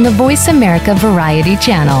Time on the Voice America Variety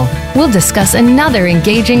Channel. We'll discuss another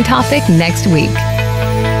engaging topic next week.